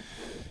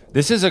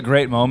 This is a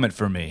great moment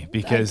for me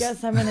because... I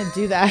guess I'm going to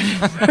do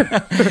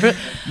that.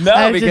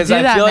 No, because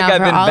I feel like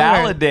I've been Oliver.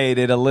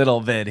 validated a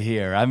little bit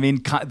here. I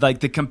mean,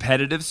 like the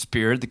competitive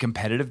spirit, the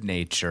competitive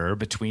nature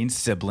between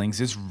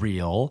siblings is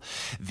real.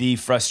 The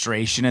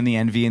frustration and the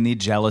envy and the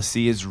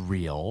jealousy is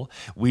real.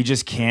 We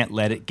just can't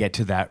let it get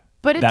to that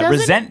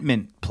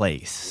resentment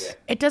place.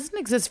 It doesn't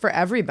exist for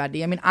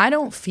everybody. I mean, I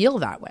don't feel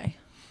that way.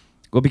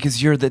 Well,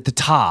 because you're at the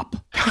top.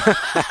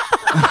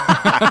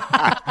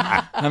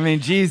 I mean,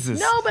 Jesus.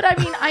 No, but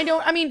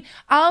I mean,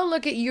 I'll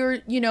look at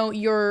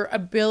your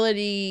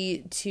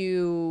ability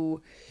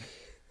to.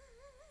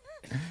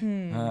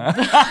 No,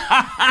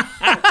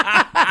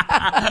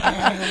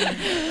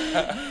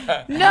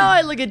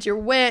 I look at your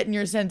wit and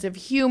your sense of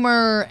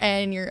humor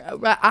and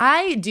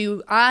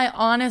I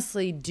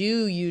honestly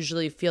do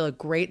usually feel a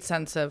great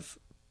sense of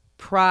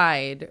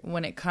pride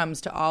when it comes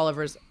to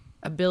Oliver's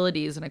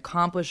abilities and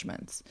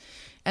accomplishments.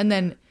 And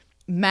then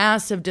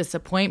massive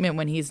disappointment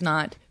when he's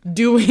not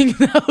doing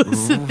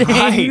those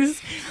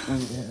things.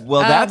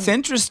 Well, that's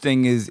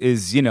interesting.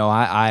 Is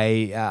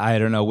I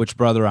don't know which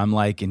brother I'm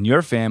like in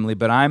your family,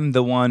 but I'm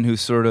the one who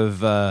sort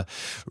of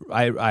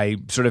I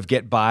sort of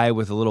get by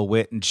with a little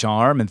wit and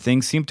charm, and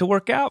things seem to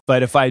work out.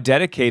 But if I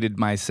dedicated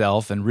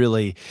myself and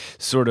really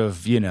sort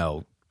of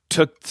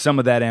took some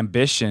of that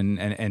ambition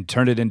and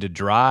turned it into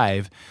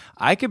drive,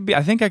 I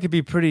think I could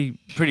be pretty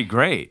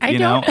great.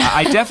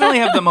 I definitely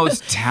have the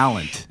most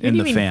talent in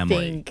the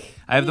family.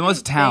 I have the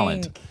most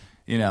talent.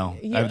 I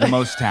have the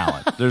most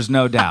talent. There's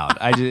no doubt.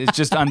 It's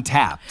just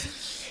untapped.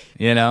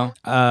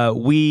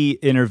 We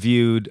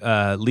interviewed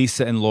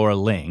Lisa and Laura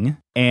Ling,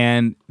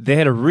 and they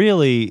had a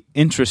really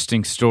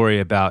interesting story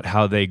about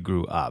how they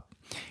grew up,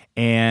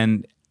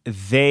 and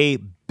they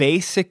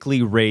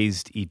basically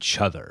raised each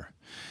other.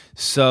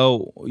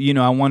 So,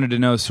 I wanted to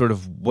know sort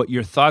of what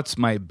your thoughts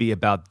might be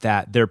about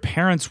that. Their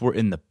parents were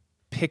in the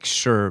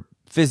picture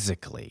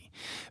physically,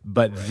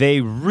 but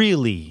they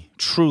really,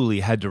 truly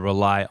had to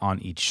rely on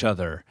each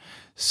other.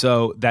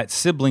 So that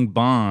sibling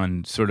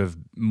bond sort of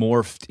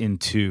morphed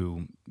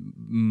into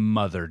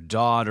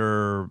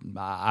mother-daughter,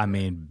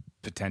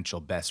 potential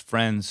best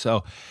friends.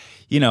 So,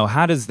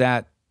 how does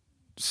that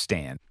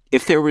stand?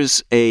 If there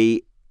was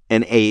an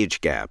age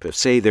gap, if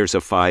say there's a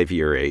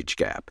 5-year age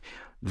gap,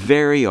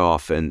 very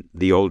often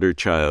the older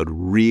child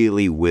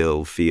really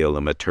will feel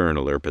a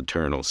maternal or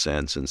paternal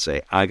sense and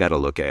say, I got to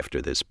look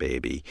after this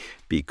baby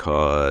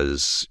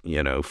because,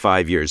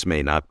 5 years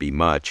may not be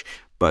much,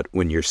 but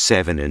when you're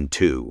 7 and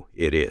 2,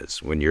 it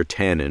is. When you're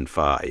 10 and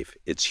 5,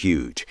 it's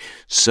huge.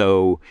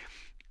 So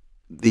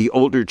the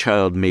older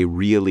child may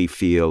really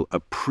feel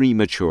a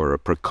premature, a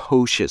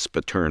precocious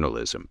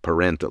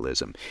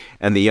parentalism,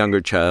 and the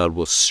younger child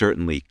will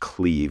certainly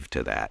cleave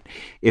to that.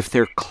 If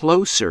they're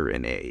closer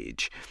in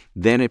age,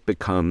 then it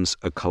becomes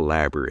a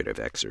collaborative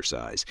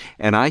exercise.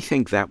 And I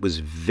think that was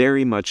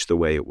very much the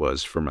way it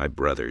was for my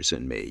brothers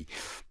and me.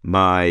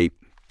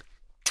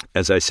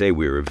 As I say,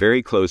 we were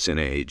very close in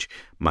age.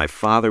 My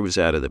father was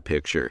out of the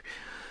picture.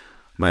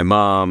 My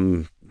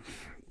mom,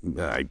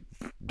 I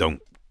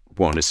don't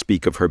want to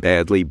speak of her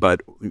badly,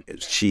 but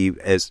she,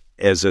 as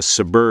a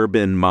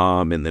suburban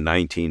mom in the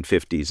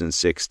 1950s and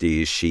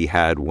 60s, she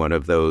had one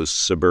of those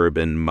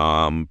suburban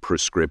mom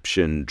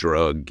prescription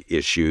drug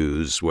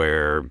issues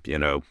where,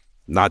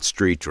 not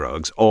street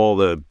drugs, all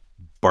the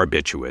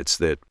barbiturates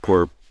that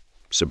poor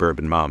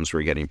suburban moms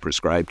were getting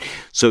prescribed.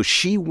 So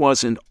she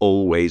wasn't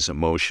always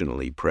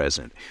emotionally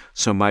present.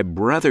 So my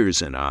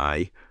brothers and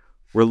I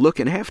were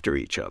looking after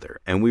each other,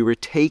 and we were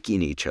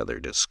taking each other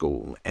to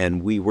school,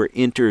 and we were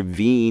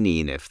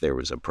intervening if there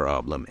was a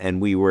problem,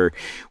 and we were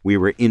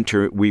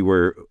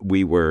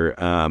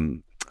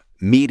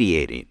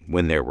mediating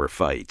when there were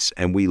fights,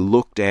 and we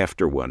looked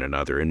after one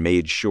another and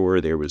made sure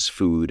there was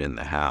food in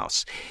the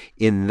house.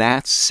 In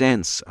that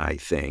sense, I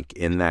think,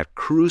 in that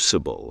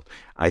crucible,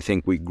 I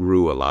think we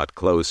grew a lot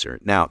closer.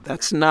 Now,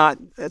 that's not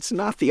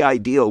the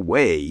ideal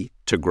way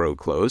to grow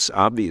close.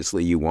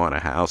 Obviously, you want a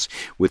house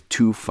with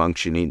two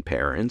functioning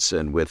parents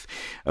and with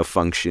a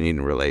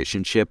functioning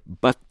relationship,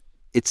 but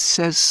it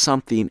says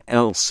something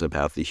else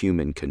about the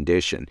human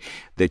condition,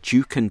 that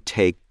you can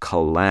take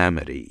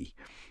calamity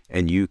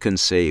and you can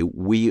say,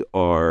 we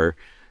are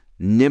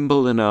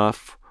nimble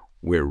enough,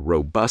 we're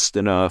robust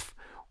enough,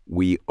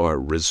 we are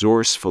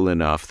resourceful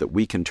enough that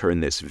we can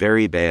turn this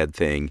very bad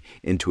thing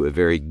into a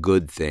very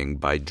good thing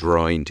by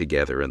drawing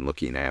together and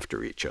looking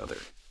after each other.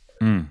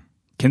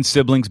 Can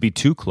siblings be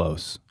too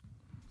close?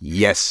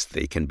 Yes,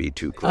 they can be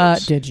too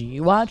close. Did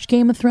you watch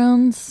Game of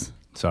Thrones?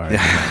 Sorry,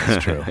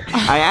 that's true.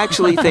 I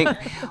actually think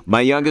my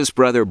youngest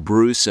brother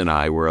Bruce and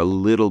I were a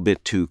little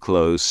bit too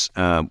close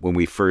when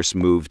we first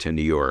moved to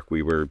New York.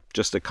 We were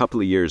just a couple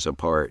of years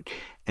apart,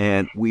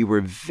 and we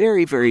were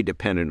very, very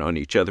dependent on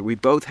each other. We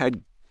both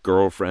had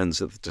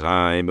girlfriends at the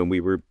time, and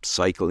we were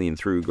cycling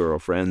through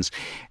girlfriends,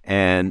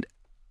 and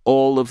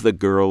all of the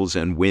girls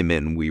and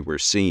women we were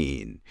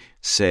seeing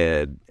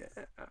said,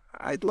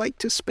 I'd like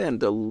to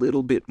spend a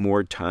little bit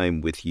more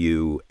time with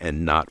you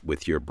and not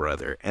with your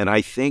brother. And I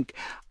think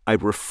I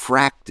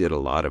refracted a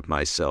lot of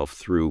myself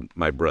through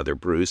my brother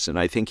Bruce, and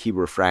I think he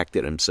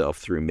refracted himself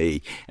through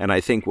me. And I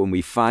think when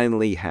we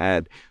finally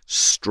had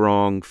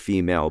strong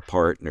female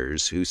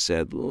partners who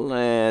said,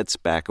 let's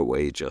back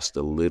away just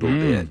a little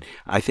bit,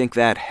 I think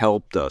that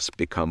helped us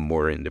become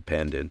more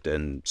independent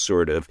and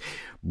sort of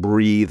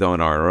breathe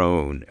on our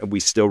own. We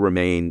still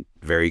remain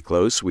very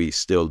close. We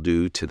still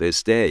do to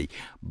this day.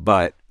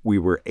 But we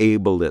were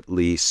able at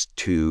least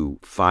to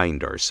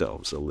find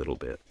ourselves a little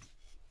bit.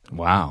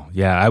 Wow.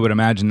 Yeah, I would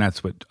imagine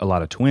that's what a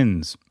lot of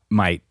twins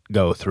might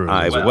go through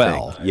as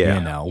well.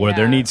 Where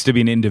there needs to be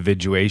an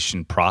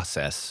individuation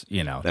process,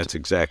 That's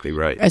exactly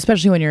right.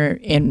 Especially when you're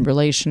in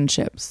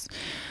relationships.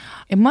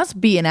 It must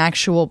be an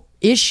actual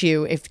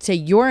issue if, say,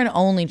 you're an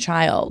only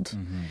child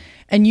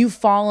and you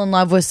fall in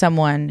love with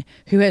someone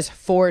who has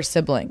 4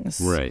 siblings.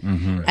 Right.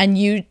 And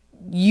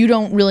you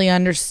don't really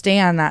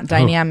understand that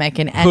dynamic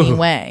in any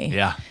way.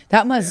 Yeah.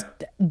 That must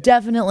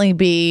definitely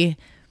be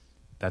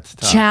That's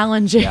tough.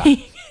 challenging. Yeah.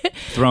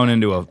 Thrown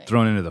into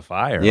the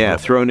fire. Yeah,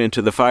 thrown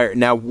into the fire.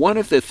 Now, one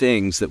of the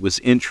things that was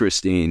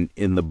interesting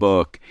in the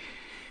book,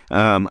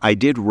 I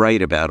did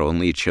write about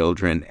only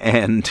children,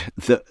 and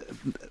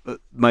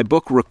my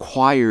book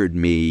required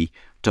me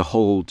to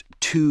hold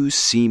 2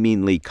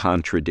 seemingly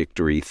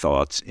contradictory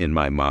thoughts in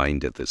my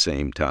mind at the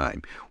same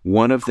time.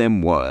 One of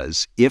them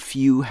was, if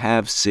you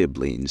have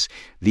siblings,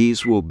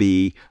 these will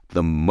be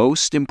the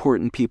most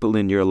important people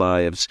in your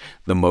lives,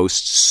 the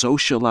most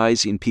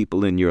socializing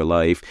people in your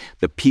life,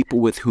 the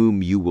people with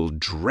whom you will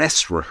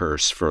dress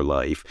rehearse for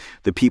life,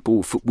 the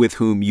people with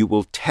whom you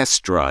will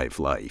test drive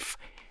life.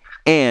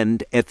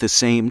 And at the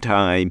same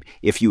time,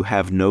 if you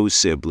have no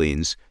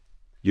siblings,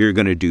 you're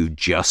going to do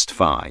just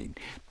fine,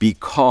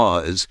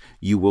 because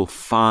you will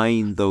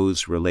find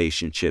those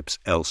relationships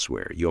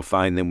elsewhere. You'll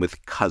find them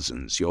with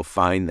cousins. You'll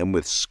find them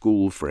with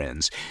school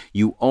friends.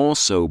 You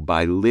also,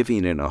 by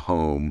living in a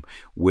home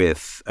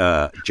with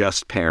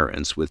just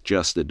parents, with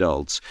just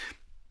adults,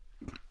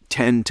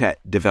 tend to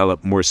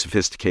develop more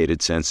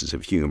sophisticated senses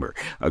of humor,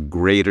 a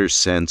greater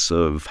sense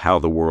of how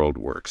the world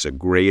works, a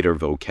greater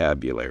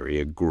vocabulary,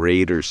 a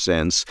greater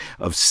sense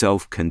of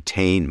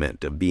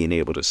self-containment, of being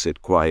able to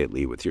sit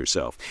quietly with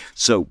yourself.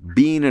 So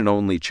being an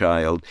only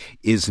child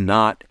is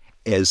not,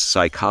 as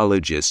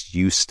psychologists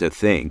used to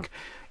think,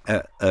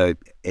 a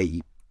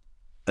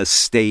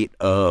state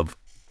of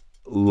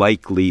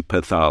likely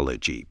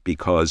pathology,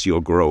 because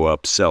you'll grow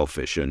up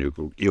selfish and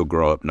you'll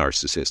grow up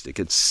narcissistic.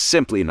 It's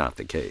simply not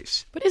the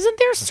case. But isn't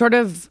there sort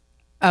of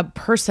a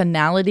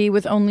personality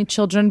with only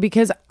children?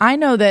 Because I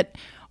know that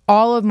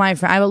all of my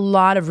friends, I have a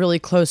lot of really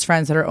close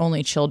friends that are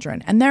only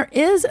children, and there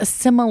is a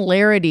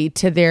similarity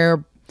to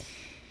the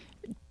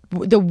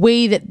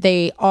way that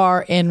they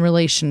are in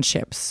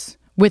relationships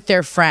with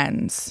their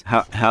friends.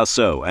 How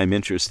so? I'm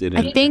interested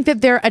in I think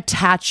that their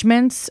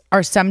attachments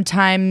are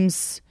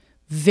sometimes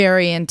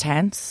very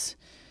intense.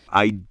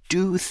 I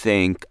do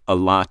think a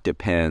lot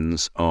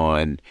depends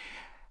on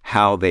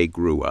how they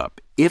grew up.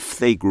 If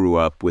they grew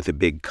up with a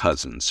big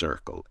cousin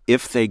circle,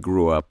 if they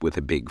grew up with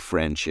a big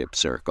friendship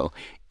circle,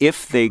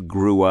 if they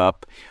grew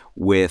up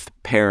with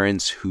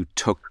parents who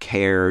took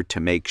care to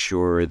make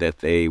sure that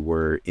they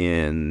were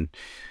in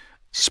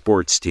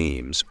sports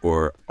teams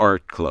or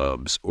art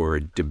clubs or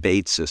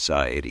debate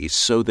societies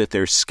so that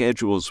their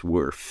schedules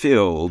were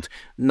filled,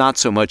 not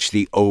so much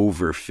the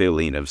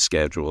overfilling of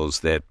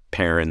schedules that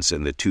parents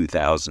in the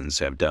 2000s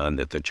have done,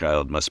 that the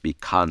child must be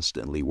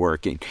constantly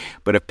working.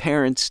 But if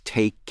parents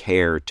take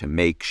care to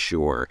make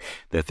sure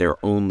that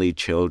their only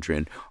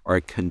children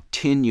are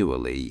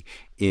continually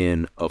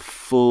in a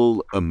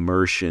full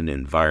immersion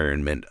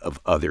environment of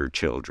other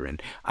children,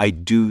 I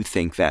do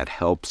think that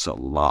helps a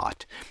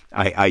lot.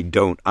 I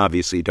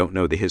obviously don't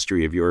know the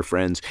history of your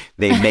friends.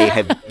 They may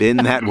have been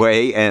that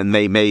way, and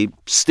they may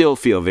still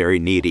feel very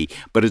needy,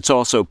 but it's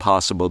also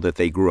possible that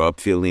they grew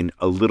up feeling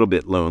a little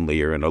bit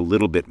lonelier and a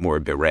little bit more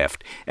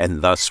bereft,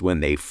 and thus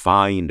when they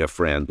find a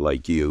friend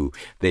like you,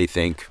 they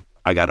think,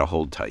 I got to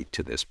hold tight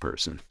to this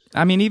person.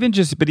 I mean,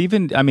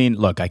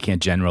 look, I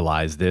can't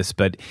generalize this,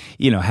 but,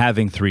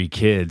 having 3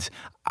 kids,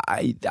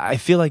 I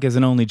feel like as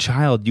an only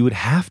child, you would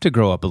have to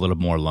grow up a little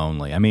more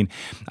lonely. I mean,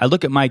 I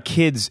look at my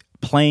kids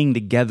playing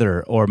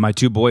together, or my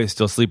 2 boys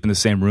still sleep in the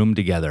same room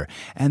together,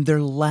 and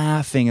they're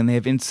laughing and they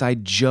have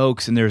inside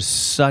jokes, and there's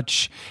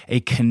such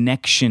a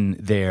connection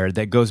there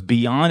that goes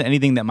beyond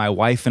anything that my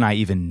wife and I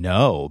even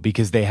know,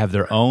 because they have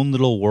their own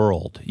little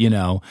world,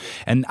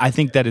 and I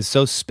think that is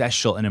so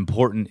special and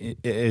important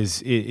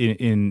is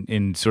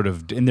in sort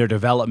of in their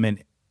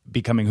development,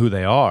 becoming who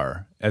they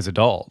are as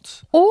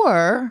adults.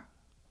 Or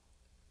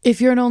if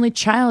you're an only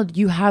child,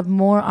 you have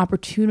more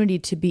opportunity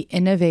to be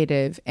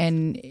innovative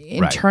and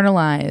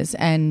internalize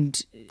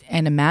and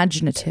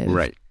imaginative.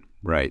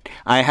 Right.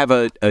 I have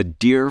a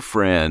dear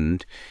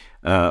friend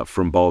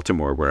from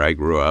Baltimore, where I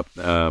grew up,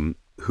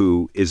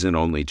 who is an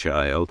only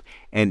child,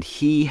 and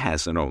he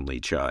has an only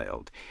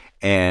child.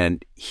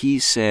 And he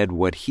said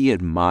what he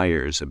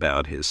admires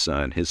about his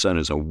son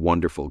is a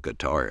wonderful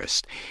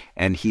guitarist,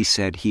 and he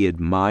said he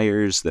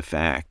admires the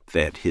fact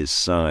that his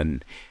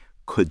son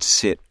could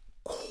sit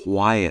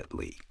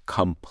quietly,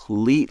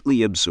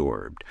 completely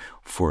absorbed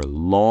for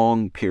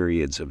long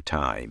periods of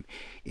time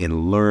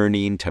in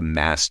learning to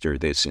master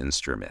this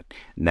instrument.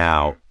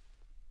 Now,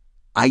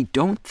 I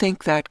don't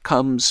think that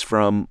comes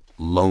from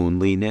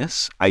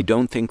loneliness. I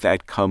don't think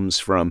that comes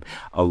from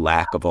a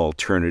lack of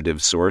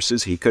alternative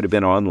sources. He could have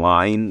been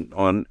online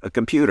on a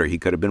computer. He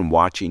could have been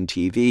watching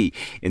TV.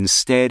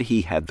 Instead,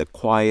 he had the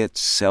quiet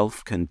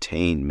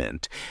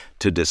self-containment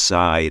to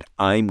decide,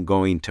 I'm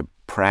going to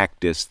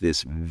practice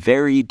this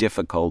very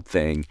difficult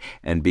thing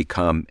and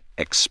become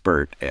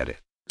expert at it.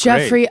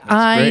 Jeffrey,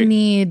 I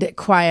need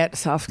quiet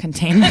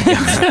self-containment.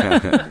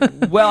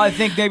 Well, I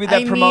think maybe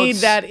that promotes... I need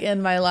that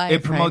in my life.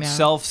 It promotes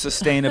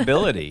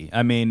self-sustainability.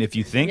 I mean, if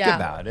you think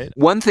about it.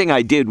 One thing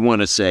I did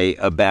want to say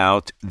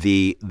about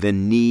the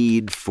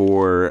need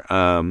for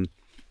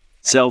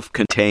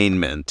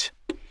self-containment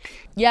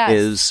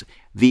is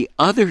the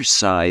other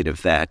side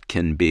of that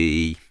can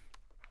be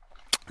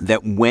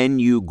that when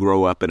you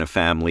grow up in a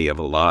family of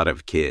a lot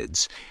of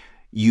kids,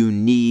 you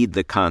need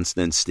the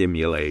constant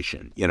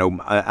stimulation.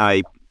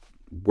 I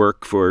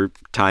work for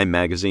Time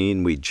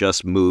Magazine. We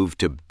just moved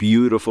to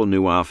beautiful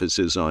new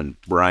offices on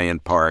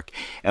Bryant Park.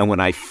 And when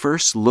I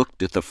first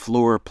looked at the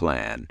floor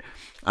plan,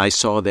 I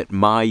saw that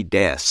my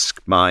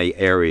desk, my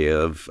area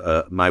of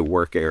my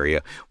work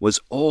area, was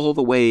all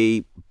the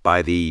way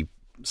by the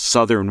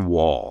southern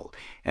wall.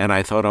 And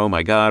I thought, oh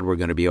my God, we're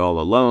going to be all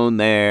alone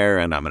there,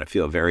 and I'm going to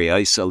feel very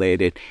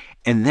isolated.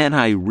 And then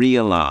I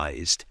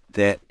realized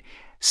that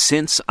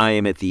since I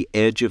am at the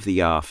edge of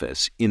the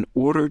office, in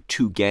order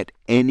to get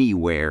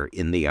anywhere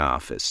in the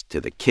office, to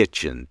the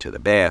kitchen, to the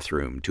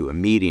bathroom, to a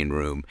meeting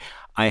room,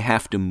 I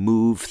have to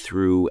move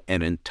through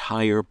an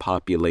entire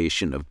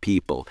population of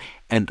people.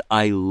 And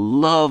I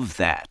love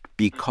that,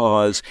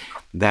 because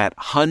that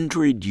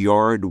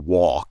 100-yard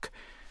walk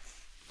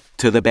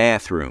to the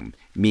bathroom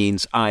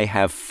means I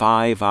have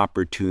 5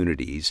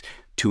 opportunities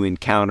to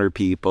encounter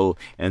people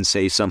and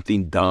say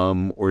something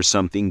dumb or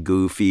something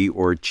goofy,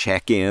 or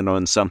check in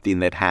on something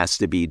that has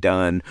to be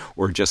done,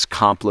 or just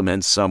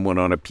compliment someone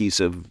on a piece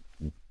of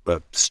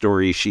a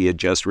story she had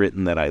just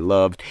written that I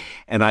loved.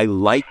 And I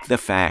like the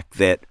fact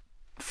that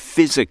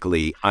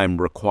physically I'm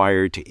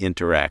required to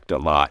interact a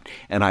lot.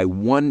 And I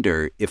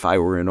wonder, if I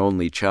were an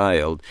only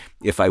child,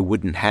 if I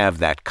wouldn't have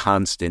that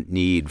constant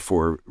need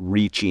for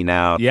reaching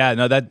out. Yeah,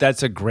 no,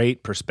 that's a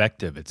great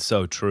perspective. It's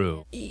so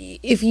true.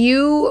 If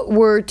you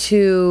were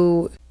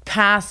to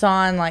pass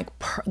on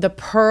the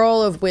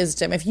pearl of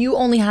wisdom, if you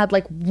only had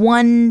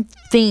one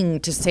thing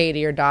to say to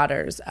your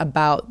daughters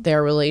about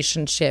their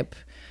relationship,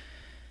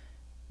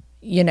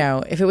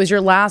 if it was your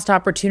last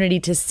opportunity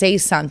to say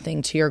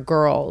something to your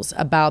girls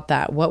about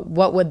that,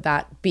 what would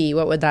that be?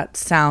 What would that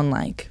sound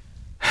like?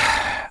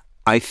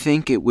 I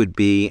think it would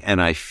be,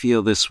 and I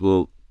feel this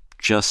will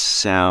just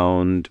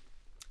sound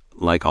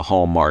like a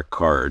Hallmark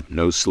card,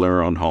 no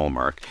slur on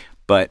Hallmark,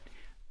 but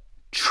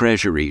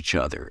treasure each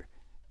other.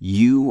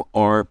 You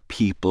are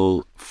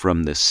people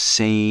from the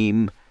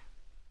same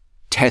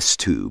test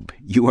tube.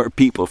 You are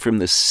people from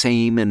the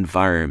same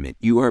environment.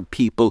 You are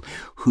people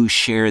who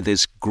share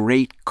this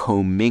great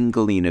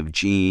commingling of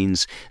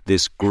genes,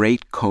 this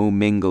great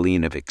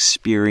commingling of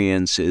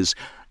experiences.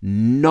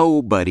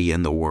 Nobody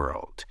in the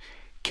world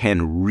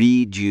can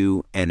read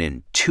you and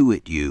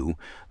intuit you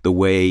the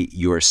way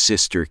your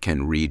sister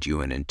can read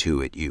you and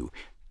intuit you.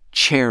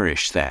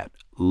 Cherish that.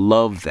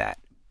 Love that.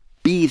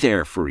 Be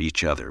there for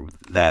each other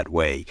that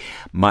way.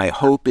 My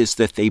hope is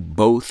that they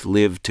both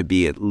live to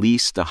be at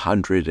least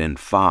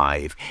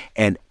 105,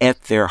 and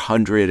at their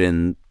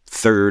 103rd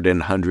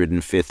and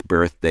 105th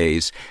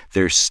birthdays,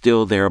 they're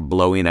still there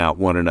blowing out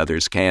one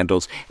another's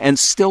candles and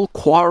still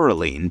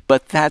quarreling,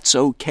 but that's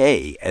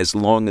okay as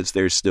long as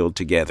they're still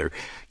together.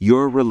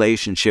 Your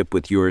relationship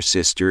with your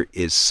sister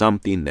is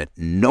something that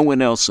no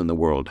one else in the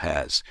world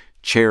has.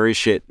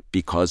 Cherish it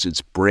because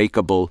it's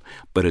breakable,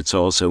 but it's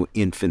also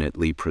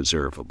infinitely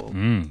preservable.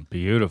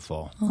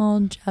 Beautiful. Oh,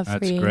 Jeffrey.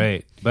 That's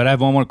great. But I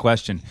have one more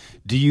question.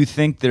 Do you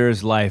think there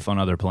is life on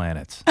other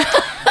planets?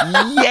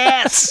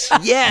 Yes.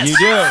 You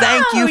do.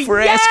 Thank you for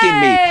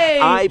asking me.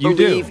 I You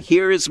believe do.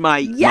 here is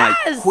my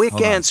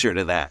quick answer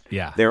to that.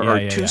 Yeah. There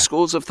are two yeah.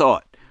 schools of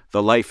thought.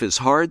 The life is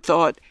hard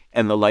thought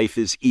and the life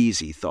is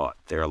easy thought.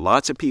 There are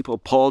lots of people.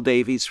 Paul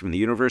Davies from the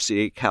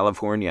University of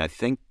California, I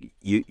think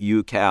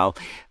UCal,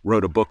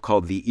 wrote a book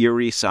called The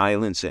Eerie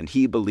Silence, and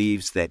he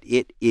believes that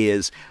it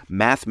is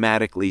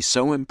mathematically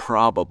so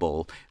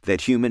improbable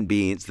that human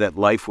beings, that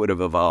life would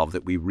have evolved,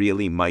 that we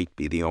really might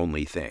be the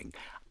only thing.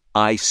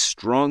 I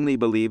strongly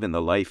believe in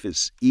the life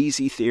is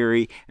easy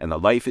theory, and the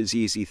life is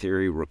easy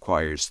theory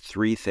requires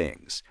three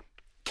things: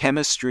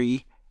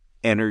 chemistry,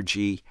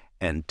 energy,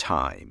 and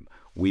time.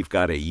 We've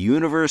got a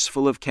universe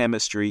full of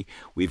chemistry.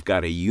 We've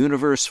got a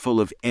universe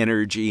full of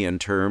energy in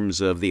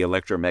terms of the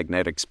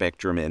electromagnetic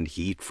spectrum and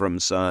heat from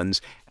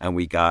suns. And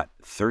we got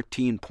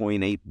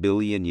 13.8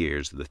 billion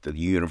years that the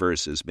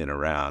universe has been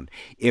around.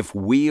 If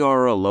we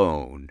are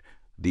alone,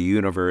 the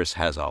universe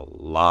has a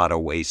lot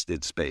of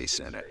wasted space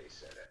in it.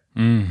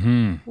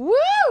 Mm-hmm. Woo!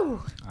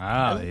 Oh,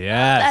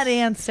 yes. That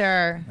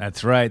answer.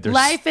 That's right.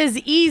 Life is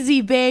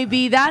easy,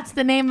 baby. That's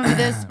the name of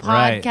this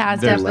Right. podcast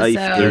There's episode.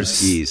 Life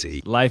is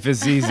easy. Life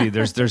is easy.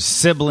 There's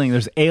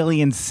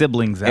alien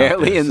siblings out there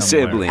Alien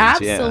somewhere. siblings.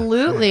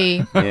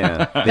 Absolutely.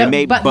 Yeah. They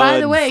made But by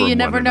the Bud way, from you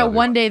never one know. another.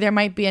 One day there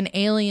might be an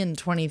alien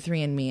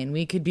 23andMe, and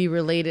we could be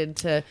related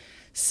to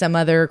some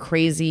other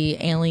crazy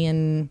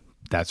alien.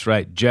 That's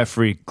right.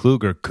 Jeffrey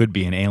Kluger could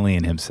be an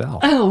alien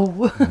himself.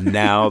 Oh,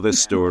 Now the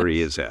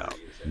story is out.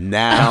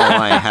 Now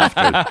I have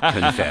to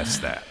confess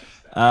that.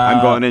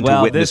 I'm going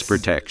into witness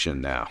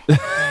protection now.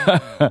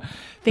 thank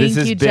This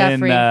has you, been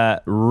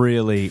Jeffrey.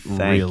 really,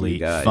 Thank you, really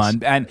guys.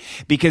 fun. And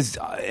because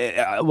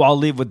I'll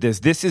leave with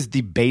this. This is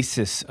the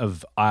basis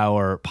of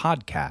our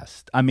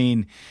podcast. I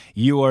mean,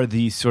 you are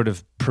the sort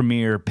of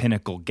premier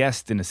pinnacle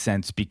guest in a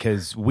sense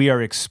because we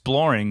are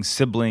exploring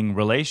sibling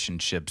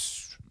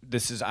relationships.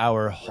 This is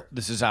our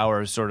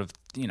sort of,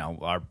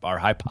 our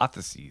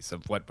hypotheses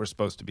of what we're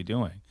supposed to be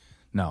doing.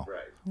 No. Right.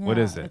 What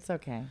is it? It's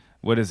okay.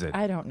 What is it?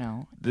 I don't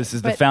know. This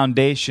is the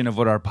foundation of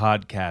what our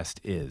podcast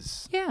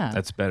is. Yeah.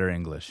 That's better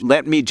English.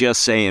 Let me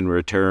just say in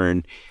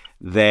return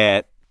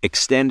that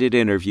extended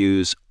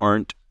interviews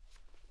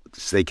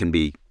they can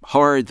be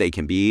hard, they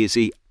can be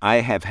easy. I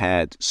have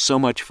had so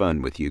much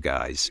fun with you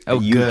guys. Oh,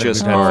 you good.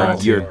 just We've had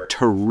fun, you're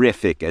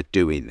terrific at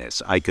doing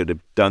this. I could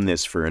have done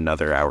this for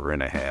another hour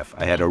and a half.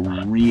 I had a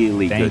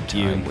really good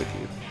time with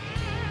you.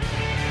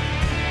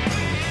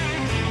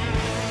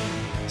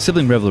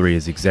 Sibling Revelry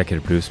is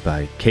executive produced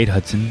by Kate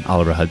Hudson,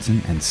 Oliver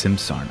Hudson, and Sim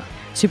Sarna.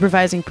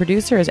 Supervising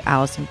producer is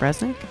Allison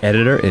Bresnick.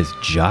 Editor is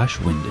Josh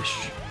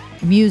Windish.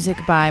 Music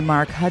by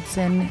Mark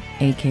Hudson,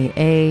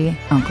 a.k.a.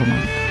 Uncle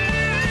Mike.